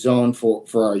is zoned for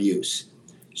our use.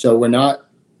 So we're not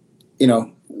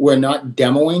we're not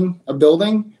demoing a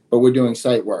building, but we're doing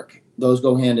site work. Those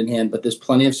go hand in hand, but there's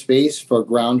plenty of space for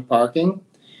ground parking.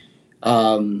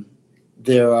 The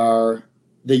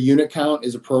unit count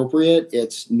is appropriate.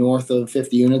 It's north of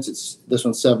 50 units. This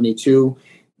one's 72.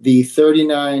 The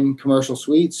 39 commercial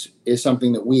suites is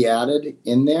something that we added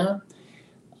in there.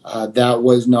 That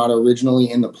was not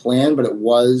originally in the plan, but it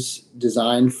was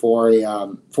designed for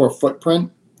a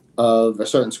footprint of a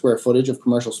certain square footage of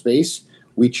commercial space.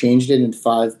 We changed it in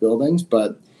 5 buildings,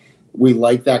 but we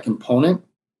like that component.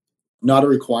 Not a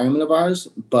requirement of ours,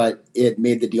 but it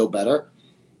made the deal better.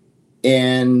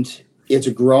 And it's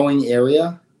a growing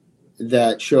area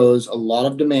that shows a lot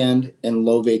of demand and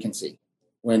low vacancy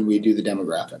when we do the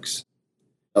demographics.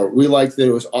 We liked that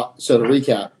it was, so to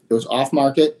recap, it was off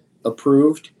market,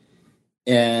 approved,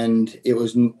 and it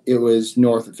was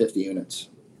north of 50 units.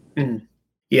 Mm.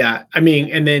 Yeah. I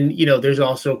mean, and then, there's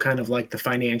also kind of like the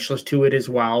financials to it as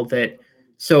well.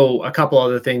 So a couple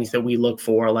other things that we look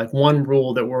for, like one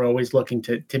rule that we're always looking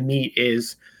to meet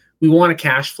is we want a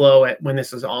cash flow when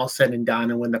this is all said and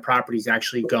done and when the property's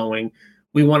actually going,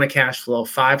 we want a cash flow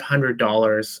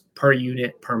 $500 per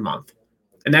unit per month.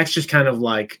 And that's just kind of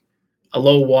like a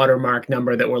low watermark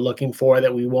number that we're looking for,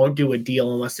 that we won't do a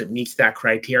deal unless it meets that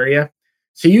criteria.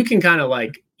 So you can kind of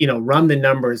like, run the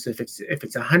numbers. If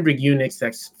it's 100 units,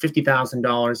 that's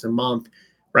 $50,000 a month,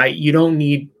 right? You don't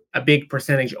need a big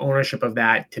percentage ownership of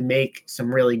that to make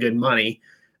some really good money.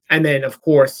 And then, of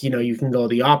course, you can go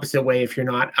the opposite way if you're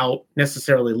not out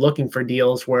necessarily looking for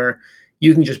deals, where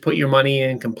you can just put your money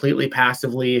in completely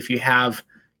passively. If you have,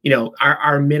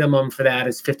 our minimum for that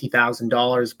is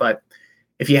 $50,000. But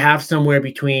if you have somewhere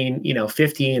between,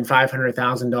 $50,000 and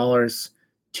 $500,000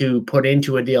 to put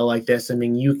into a deal like this, I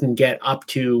mean, you can get up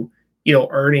to,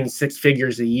 earning 6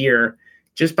 figures a year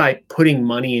just by putting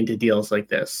money into deals like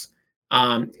this.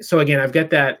 So again, I've got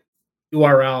that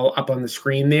URL up on the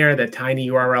screen there, that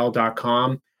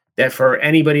tinyurl.com, that for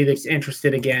anybody that's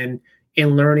interested, again,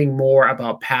 in learning more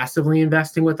about passively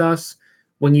investing with us,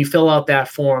 when you fill out that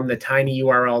form, the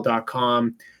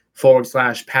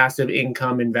tinyurl.com/passive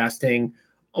income investing,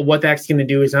 what that's going to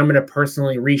do is I'm going to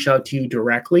personally reach out to you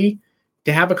directly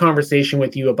to have a conversation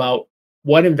with you about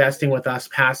what investing with us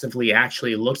passively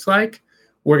actually looks like.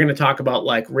 We're going to talk about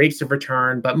like rates of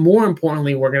return, but more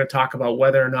importantly, we're going to talk about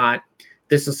whether or not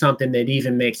this is something that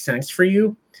even makes sense for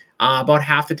you. About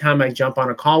half the time I jump on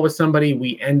a call with somebody,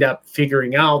 we end up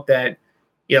figuring out that,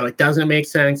 it doesn't make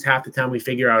sense. Half the time we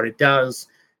figure out it does.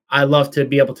 I love to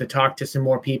be able to talk to some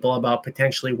more people about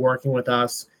potentially working with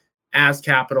us as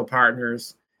capital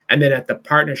partners. And then at the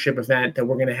partnership event that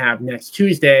we're going to have next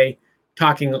Tuesday,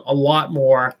 talking a lot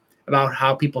more about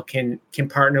how people can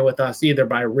partner with us, either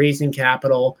by raising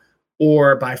capital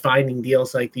or by finding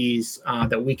deals like these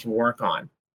that we can work on.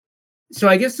 So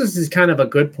I guess this is kind of a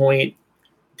good point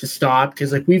to stop,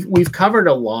 because like we've covered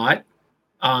a lot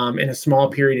in a small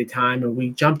period of time, and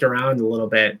we jumped around a little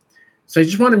bit. So I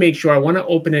just want to make sure, I want to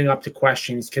open it up to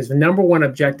questions, because the number one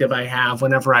objective I have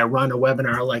whenever I run a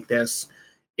webinar like this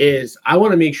is I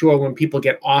want to make sure when people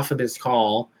get off of this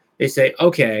call, they say,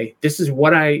 okay, this is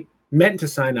what I meant to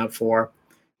sign up for.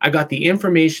 I got the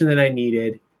information that I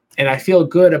needed, and I feel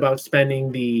good about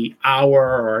spending the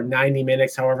hour or 90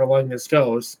 minutes, however long this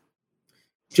goes.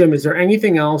 Jim, is there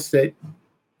anything else that,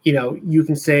 you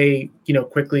can say,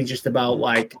 quickly just about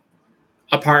like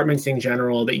apartments in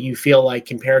general that you feel like,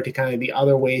 compared to kind of the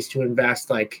other ways to invest,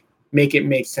 like make it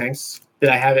make sense,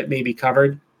 that I have it maybe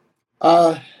covered?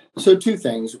 So 2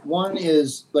 things. One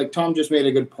is, like Tom just made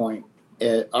a good point.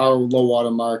 Our low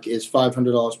water mark is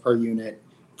 $500 per unit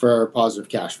for positive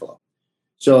cash flow.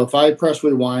 So if I press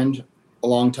rewind a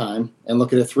long time and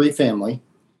look at a 3-family,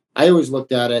 I always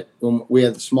looked at it when we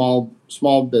had the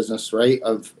small business, right,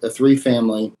 of a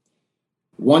 3-family.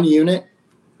 1 unit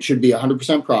should be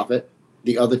 100% profit.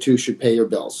 The other 2 should pay your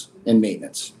bills and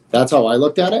maintenance. That's how I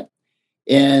looked at it.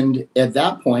 And at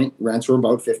that point, rents were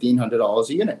about $1,500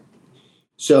 a unit.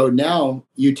 So now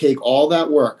you take all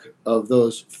that work of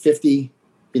those 50,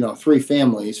 3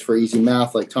 families, for easy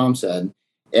math, like Tom said,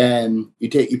 and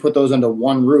you put those under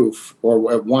one roof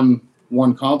or one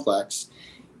complex,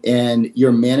 and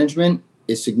your management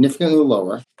is significantly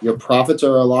lower. Your profits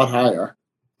are a lot higher,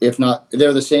 if not,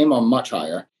 they're the same or much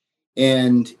higher.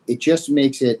 And it just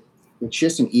makes it's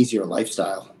just an easier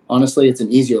lifestyle. Honestly, it's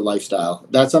an easier lifestyle.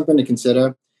 That's something to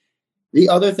consider. The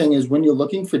other thing is, when you're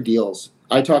looking for deals,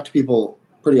 I talk to people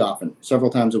pretty often, several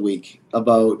times a week,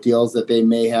 about deals that they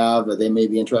may have or they may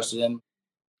be interested in.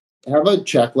 Have a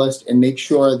checklist and make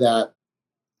sure that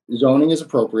zoning is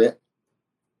appropriate,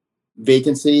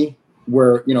 vacancy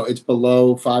where it's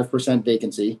below 5%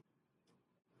 vacancy,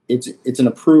 it's an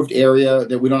approved area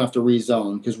that we don't have to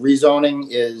rezone, because rezoning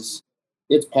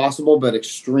it's possible, but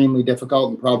extremely difficult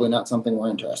and probably not something we're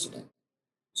interested in.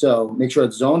 So make sure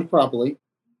it's zoned properly,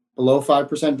 below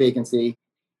 5% vacancy,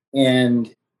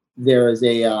 and there is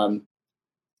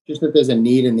just that there's a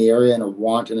need in the area and a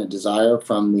want and a desire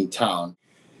from the town.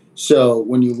 So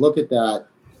when you look at that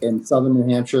in southern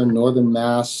New Hampshire, northern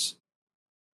Mass,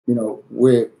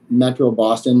 where Metro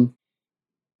Boston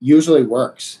usually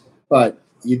works, but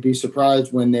you'd be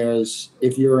surprised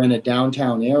if you're in a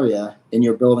downtown area and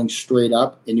you're building straight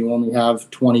up and you only have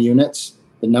 20 units,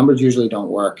 the numbers usually don't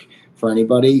work for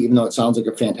anybody, even though it sounds like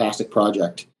a fantastic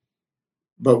project.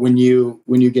 But when you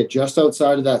get just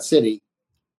outside of that city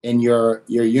and your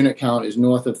unit count is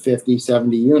north of 50,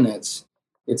 70 units,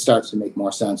 it starts to make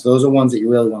more sense. Those are ones that you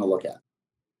really want to look at.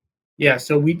 Yeah,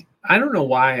 so I don't know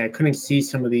why I couldn't see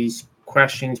some of these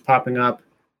questions popping up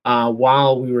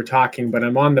while we were talking, but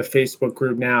I'm on the Facebook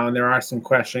group now, and there are some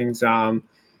questions.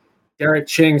 Derek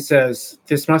Ching says,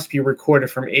 this must be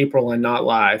recorded from April and not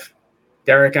live.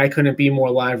 Derek, I couldn't be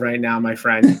more live right now, my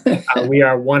friend. We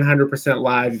are 100%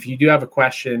 live. If you do have a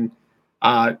question,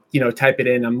 type it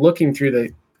in. I'm looking through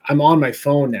I'm on my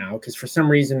phone now because for some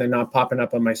reason they're not popping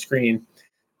up on my screen.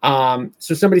 So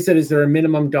somebody said, is there a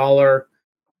minimum dollar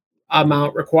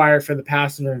amount required for the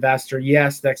passive investor?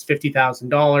 Yes, that's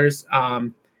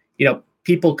 $50,000.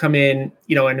 People come in,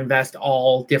 and invest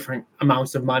all different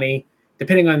amounts of money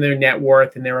depending on their net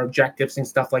worth and their objectives and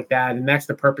stuff like that. And that's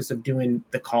the purpose of doing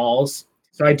the calls.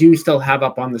 So I do still have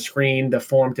up on the screen the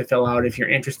form to fill out if you're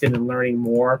interested in learning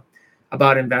more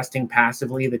about investing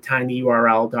passively, the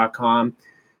tinyurl.com.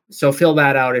 So fill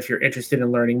that out if you're interested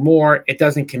in learning more. It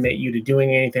doesn't commit you to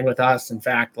doing anything with us. In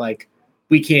fact,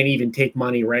 we can't even take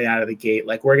money right out of the gate.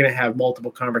 We're going to have multiple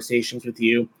conversations with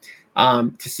you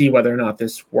to see whether or not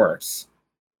this works.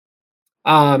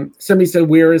 Somebody said,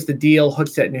 where is the deal?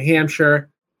 Hooksett, New Hampshire.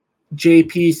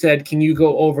 JP said, can you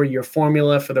go over your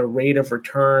formula for the rate of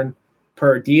return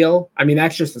per deal? I mean,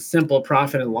 that's just a simple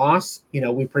profit and loss.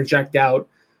 We project out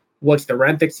what's the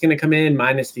rent that's going to come in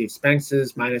minus the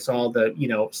expenses, minus all the,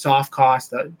 soft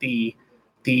costs,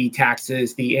 the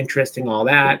taxes, the interest and all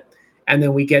that. And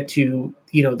then we get to,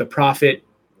 the profit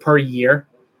per year.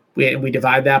 We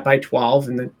divide that by 12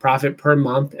 and the profit per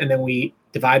month. And then we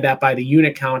divide that by the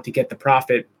unit count to get the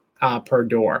profit per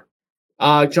door.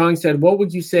 John said, what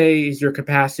would you say is your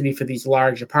capacity for these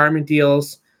large apartment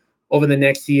deals over the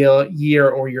next year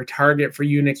or your target for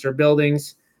units or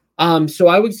buildings? So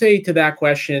I would say to that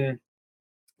question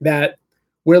that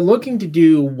we're looking to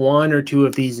do 1 or 2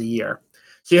 of these a year.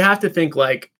 So you have to think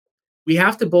we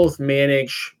have to both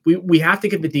manage, we have to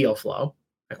get the deal flow.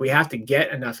 We have to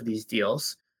get enough of these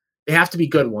deals. They have to be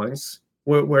good ones.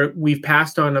 We've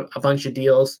passed on a bunch of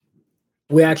deals.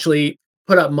 We actually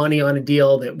put up money on a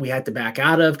deal that we had to back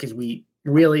out of because we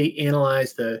really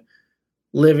analyzed the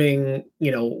living,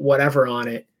 whatever on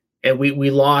it. And we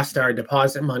lost our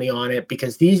deposit money on it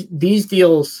because these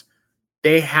deals,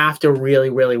 they have to really,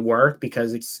 really work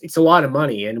because it's a lot of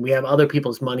money and we have other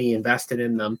people's money invested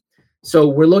in them. So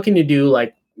we're looking to do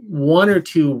 1 or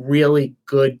 2 really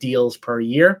good deals per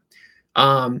year.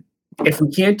 If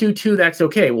we can't do 2, that's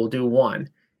okay. We'll do 1.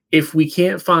 If we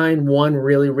can't find 1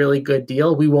 really, really good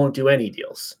deal, we won't do any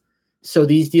deals. So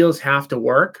these deals have to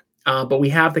work, but we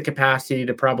have the capacity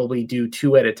to probably do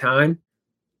 2 at a time.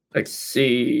 Let's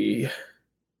see.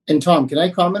 And Tom, can I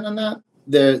comment on that?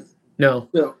 No.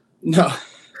 No.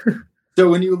 So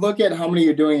when you look at how many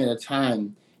you're doing at a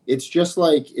time, it's just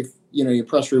like if you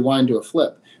press rewind to a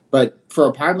flip. But for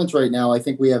apartments right now, I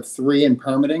think we have 3 in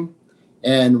permitting,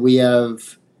 and we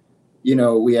have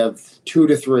 2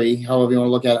 to 3, however you want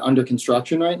to look at it, under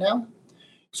construction right now.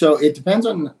 So it depends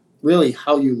on really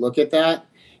how you look at that.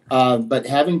 But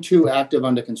having 2 active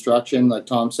under construction, like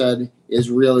Tom said, is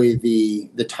really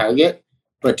the target.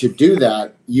 But to do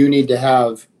that, you need to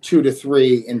have 2 to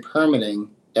 3 in permitting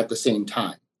at the same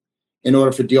time in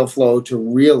order for deal flow to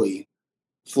really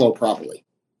flow properly.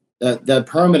 That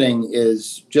permitting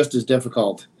is just as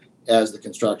difficult as the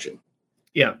construction.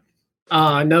 Yeah.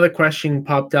 Another question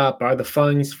popped up. Are the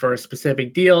funds for a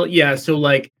specific deal? Yeah. So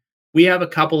we have a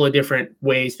couple of different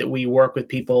ways that we work with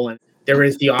people, and there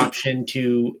is the option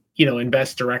to,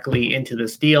 invest directly into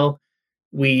this deal.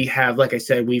 We have, like I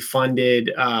said, we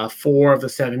funded 4 of the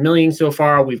 7 million so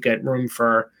far. We've got room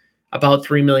for about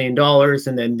 $3 million,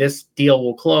 and then this deal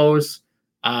will close.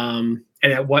 And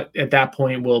at that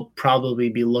point, we'll probably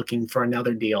be looking for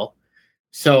another deal.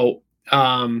 So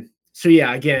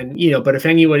yeah, again, but if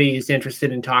anybody is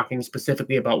interested in talking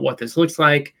specifically about what this looks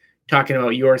like, talking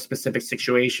about your specific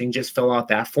situation, just fill out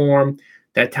that form,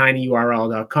 that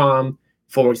tinyurl.com,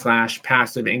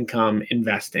 /passive income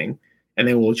investing. And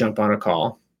then we'll jump on a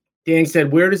call. Dan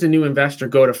said, where does a new investor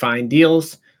go to find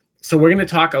deals? So we're going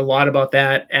to talk a lot about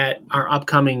that at our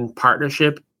upcoming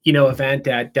partnership, event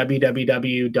at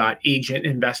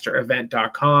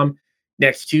www.agentinvestorevent.com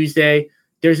next Tuesday.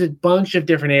 There's a bunch of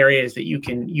different areas that you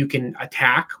can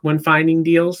attack when finding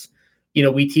deals.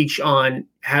 We teach on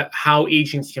how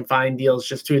agents can find deals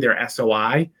just through their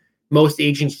SOI. Most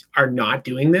agents are not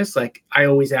doing this. Like I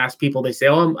always ask people, they say,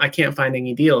 oh, I can't find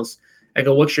any deals. I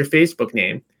go, what's your Facebook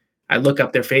name? I look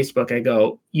up their Facebook. I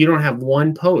go, you don't have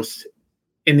one post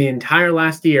in the entire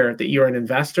last year that you're an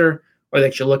investor or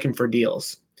that you're looking for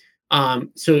deals.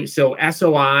 So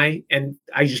SOI, and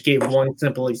I just gave one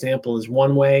simple example, is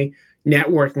one way.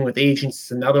 Networking with agents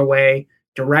is another way.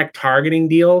 Direct targeting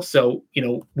deals. So,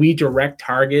 we direct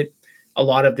target a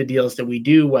lot of the deals that we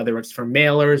do, whether it's from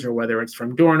mailers or whether it's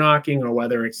from door knocking or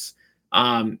whether it's,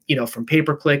 from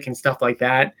pay-per-click and stuff like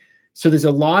that. So there's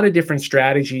a lot of different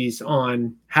strategies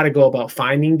on how to go about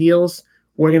finding deals.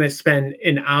 We're going to spend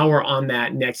an hour on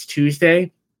that next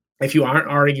Tuesday. If you aren't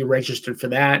already registered for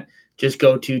that, just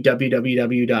go to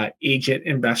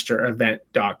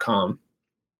www.agentinvestorevent.com.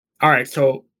 All right,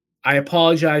 so I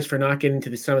apologize for not getting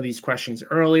to some of these questions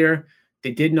earlier.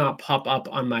 They did not pop up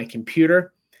on my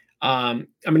computer. I'm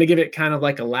going to give it kind of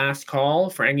like a last call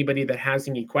for anybody that has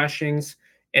any questions.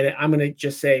 And I'm going to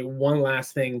just say one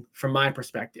last thing from my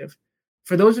perspective.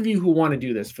 For those of you who want to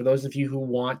do this, for those of you who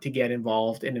want to get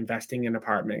involved in investing in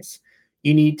apartments,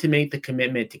 you need to make the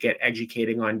commitment to get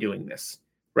educating on doing this,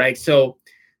 right? So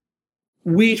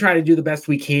we try to do the best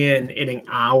we can in an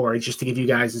hour just to give you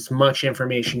guys as much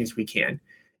information as we can.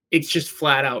 It's just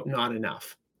flat out not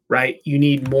enough, right? You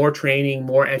need more training,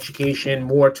 more education,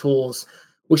 more tools,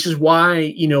 which is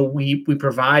why, we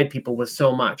provide people with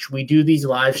so much. We do these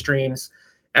live streams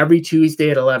every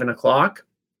Tuesday at 11 o'clock.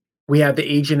 We have the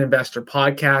Agent Investor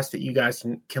podcast that you guys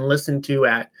can listen to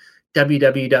at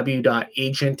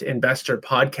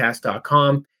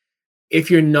www.agentinvestorpodcast.com.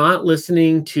 If you're not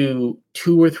listening to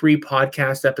 2 or 3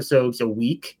 podcast episodes a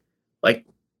week, like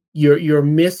you're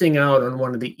missing out on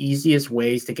one of the easiest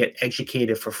ways to get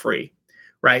educated for free,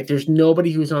 right? There's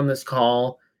nobody who's on this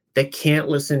call that can't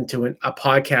listen to a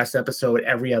podcast episode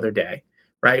every other day,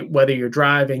 right? Whether you're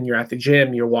driving, you're at the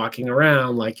gym, you're walking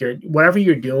around, whatever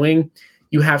you're doing,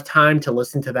 you have time to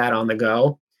listen to that on the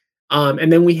go.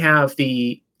 And then we have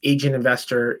the Agent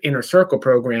Investor Inner Circle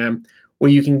program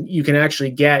where you can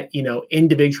actually get,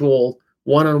 individual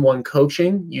one-on-one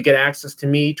coaching. You get access to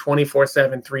me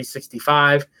 24/7,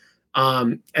 365.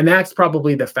 And that's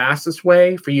probably the fastest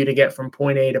way for you to get from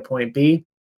point A to point B.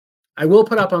 I will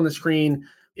put up on the screen,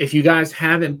 if you guys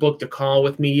haven't booked a call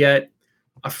with me yet,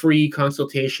 a free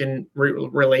consultation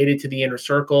related to the Inner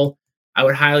Circle, I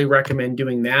would highly recommend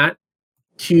doing that.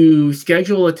 To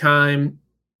schedule a time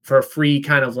for a free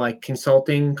kind of like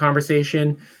consulting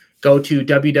conversation, go to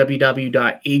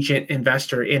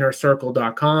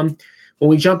www.agentinvestorinnercircle.com. When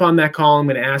we jump on that call, I'm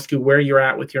going to ask you where you're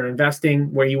at with your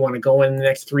investing, where you want to go in the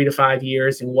next 3 to 5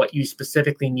 years, and what you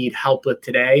specifically need help with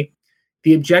today.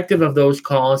 The objective of those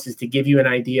calls is to give you an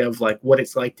idea of what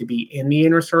it's like to be in the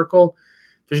Inner Circle.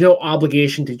 There's no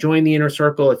obligation to join the Inner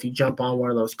Circle. If you jump on one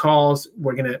of those calls,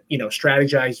 we're going to,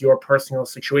 strategize your personal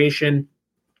situation,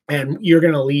 and you're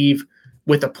going to leave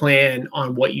with a plan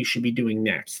on what you should be doing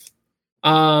next.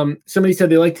 Somebody said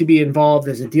they like to be involved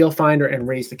as a deal finder and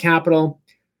raise the capital.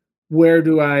 Where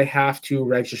do I have to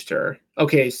register?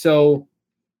 Okay, so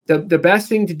the best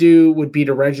thing to do would be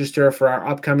to register for our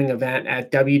upcoming event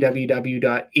at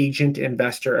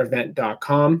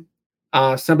www.agentinvestorevent.com.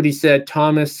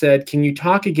 Thomas said, can you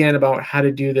talk again about how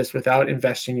to do this without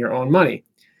investing your own money?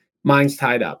 Mine's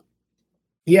tied up.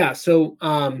 Yeah, so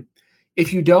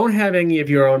if you don't have any of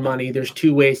your own money, there's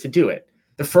 2 ways to do it.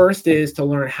 The first is to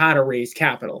learn how to raise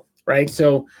capital, right?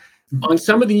 So on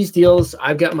some of these deals,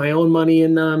 I've got my own money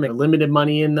in them and limited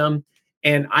money in them,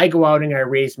 and I go out and I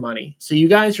raise money. So you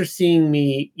guys are seeing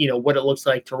me, what it looks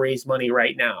like to raise money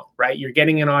right now, right? You're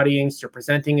getting an audience, you're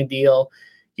presenting a deal,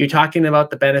 you're talking about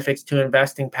the benefits to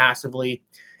investing passively.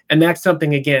 And that's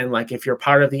something, again, like if you're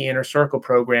part of the Inner Circle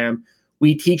program,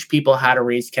 we teach people how to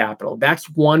raise capital. That's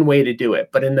one way to do it.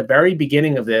 But in the very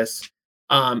beginning of this,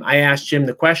 I asked Jim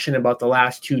the question about the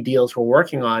last 2 deals we're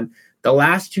working on. The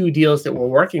last 2 deals that we're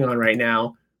working on right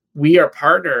now, we are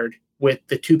partnered with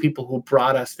the 2 people who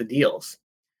brought us the deals.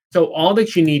 So all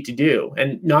that you need to do,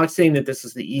 and not saying that this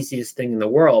is the easiest thing in the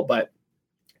world, but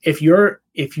if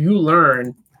you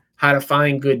learn how to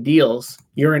find good deals,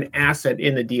 you're an asset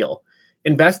in the deal.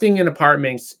 Investing in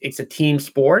apartments, it's a team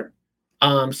sport.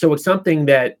 So it's something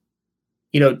that,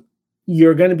 you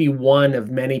you're going to be one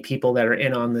of many people that are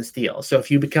in on this deal. So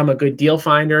if you become a good deal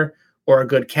finder or a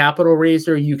good capital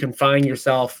raiser, you can find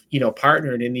yourself,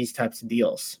 partnered in these types of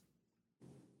deals.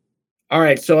 All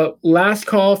right. So last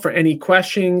call for any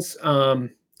questions.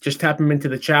 Just type them into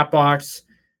the chat box.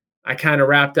 I kind of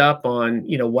wrapped up on,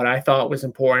 what I thought was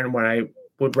important, what I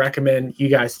would recommend you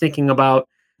guys thinking about.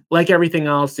 Like everything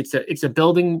else, it's a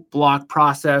building block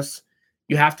process.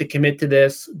 You have to commit to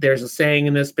this. There's a saying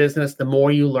in this business, the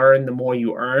more you learn, the more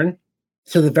you earn.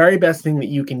 So the very best thing that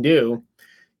you can do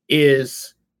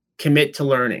is commit to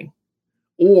learning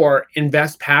or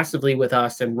invest passively with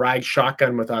us and ride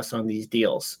shotgun with us on these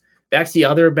deals. That's the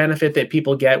other benefit that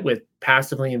people get with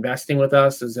passively investing with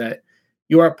us, is that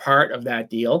you are part of that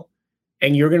deal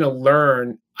and you're going to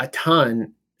learn a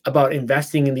ton about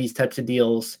investing in these types of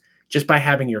deals just by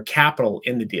having your capital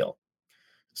in the deal.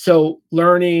 So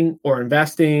learning or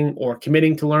investing or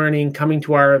committing to learning, coming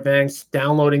to our events,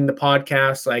 downloading the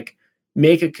podcast,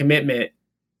 make a commitment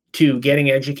to getting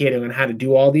educated on how to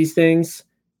do all these things.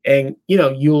 And,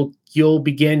 you'll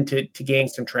begin to gain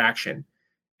some traction.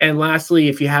 And lastly,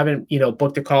 if you haven't,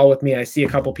 booked a call with me, I see a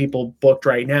couple people booked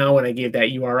right now and I gave that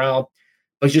URL.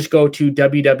 But just go to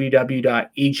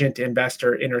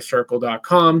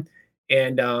www.agentinvestorinnercircle.com.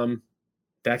 And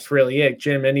that's really it.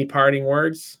 Jim, any parting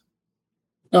words?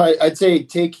 No, I'd say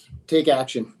take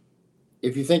action.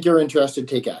 If you think you're interested,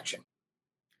 take action.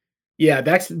 Yeah,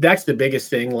 that's the biggest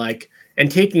thing. And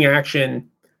taking action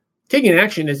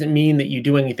doesn't mean that you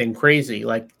do anything crazy.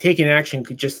 Taking action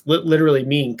could just literally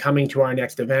mean coming to our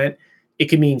next event. It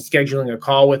could mean scheduling a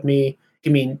call with me. It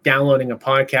could mean downloading a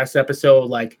podcast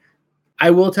episode. I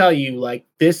will tell you,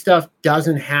 this stuff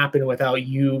doesn't happen without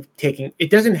you it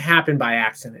doesn't happen by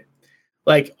accident.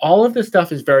 All of this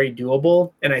stuff is very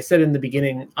doable. And I said in the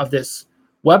beginning of this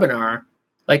webinar,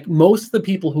 most of the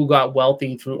people who got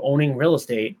wealthy through owning real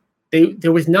estate,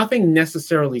 there was nothing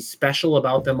necessarily special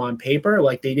about them on paper.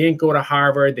 They didn't go to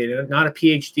Harvard. They're not a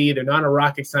PhD. They're not a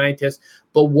rocket scientist.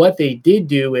 But what they did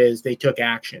do is they took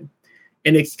action.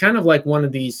 And it's kind of like one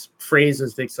of these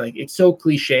phrases that's it's so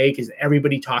cliche because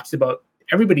everybody talks about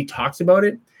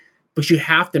it, but you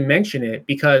have to mention it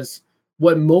because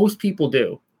what most people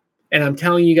do, and I'm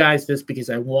telling you guys this because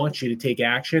I want you to take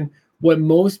action, what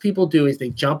most people do is they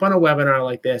jump on a webinar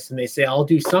like this and they say, I'll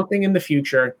do something in the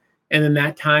future. And then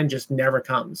that time just never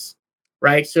comes,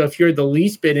 right? So if you're the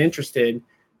least bit interested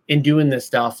in doing this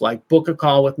stuff, book a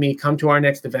call with me, come to our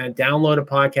next event, download a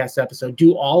podcast episode,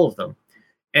 do all of them.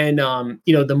 And,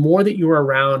 the more that you're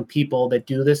around people that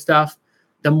do this stuff,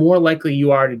 the more likely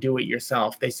you are to do it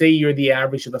yourself. They say you're the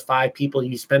average of the 5 people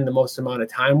you spend the most amount of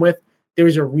time with.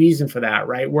 There's a reason for that,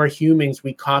 right? We're humans,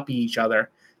 we copy each other.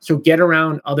 So get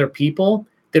around other people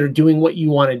that are doing what you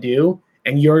want to do,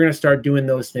 and you're going to start doing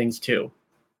those things too.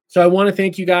 So I want to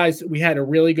thank you guys. We had a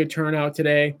really good turnout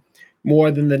today,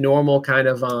 more than the normal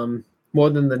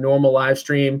live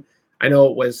stream. I know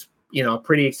it was, a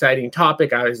pretty exciting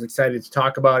topic. I was excited to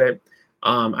talk about it.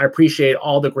 I appreciate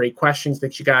all the great questions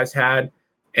that you guys had.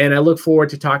 And I look forward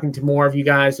to talking to more of you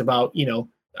guys about,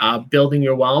 building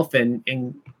your wealth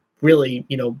and really,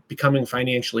 becoming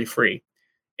financially free.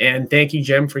 And thank you,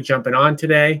 Jim, for jumping on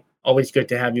today. Always good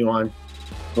to have you on.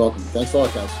 Welcome. Thanks a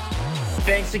lot, guys.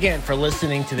 Thanks again for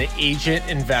listening to the Agent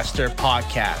Investor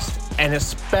Podcast. And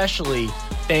especially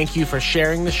thank you for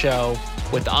sharing the show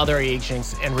with other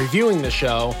agents and reviewing the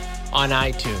show on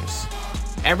iTunes.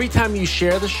 Every time you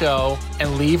share the show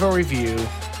and leave a review,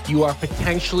 you are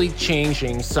potentially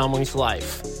changing someone's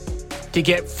life. To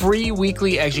get free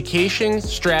weekly education,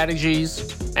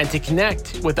 strategies, and to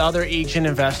connect with other agent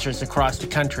investors across the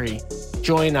country,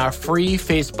 join our free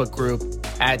Facebook group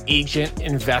at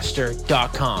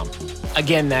agentinvestor.com.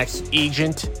 Again, that's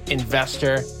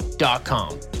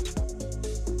agentinvestor.com.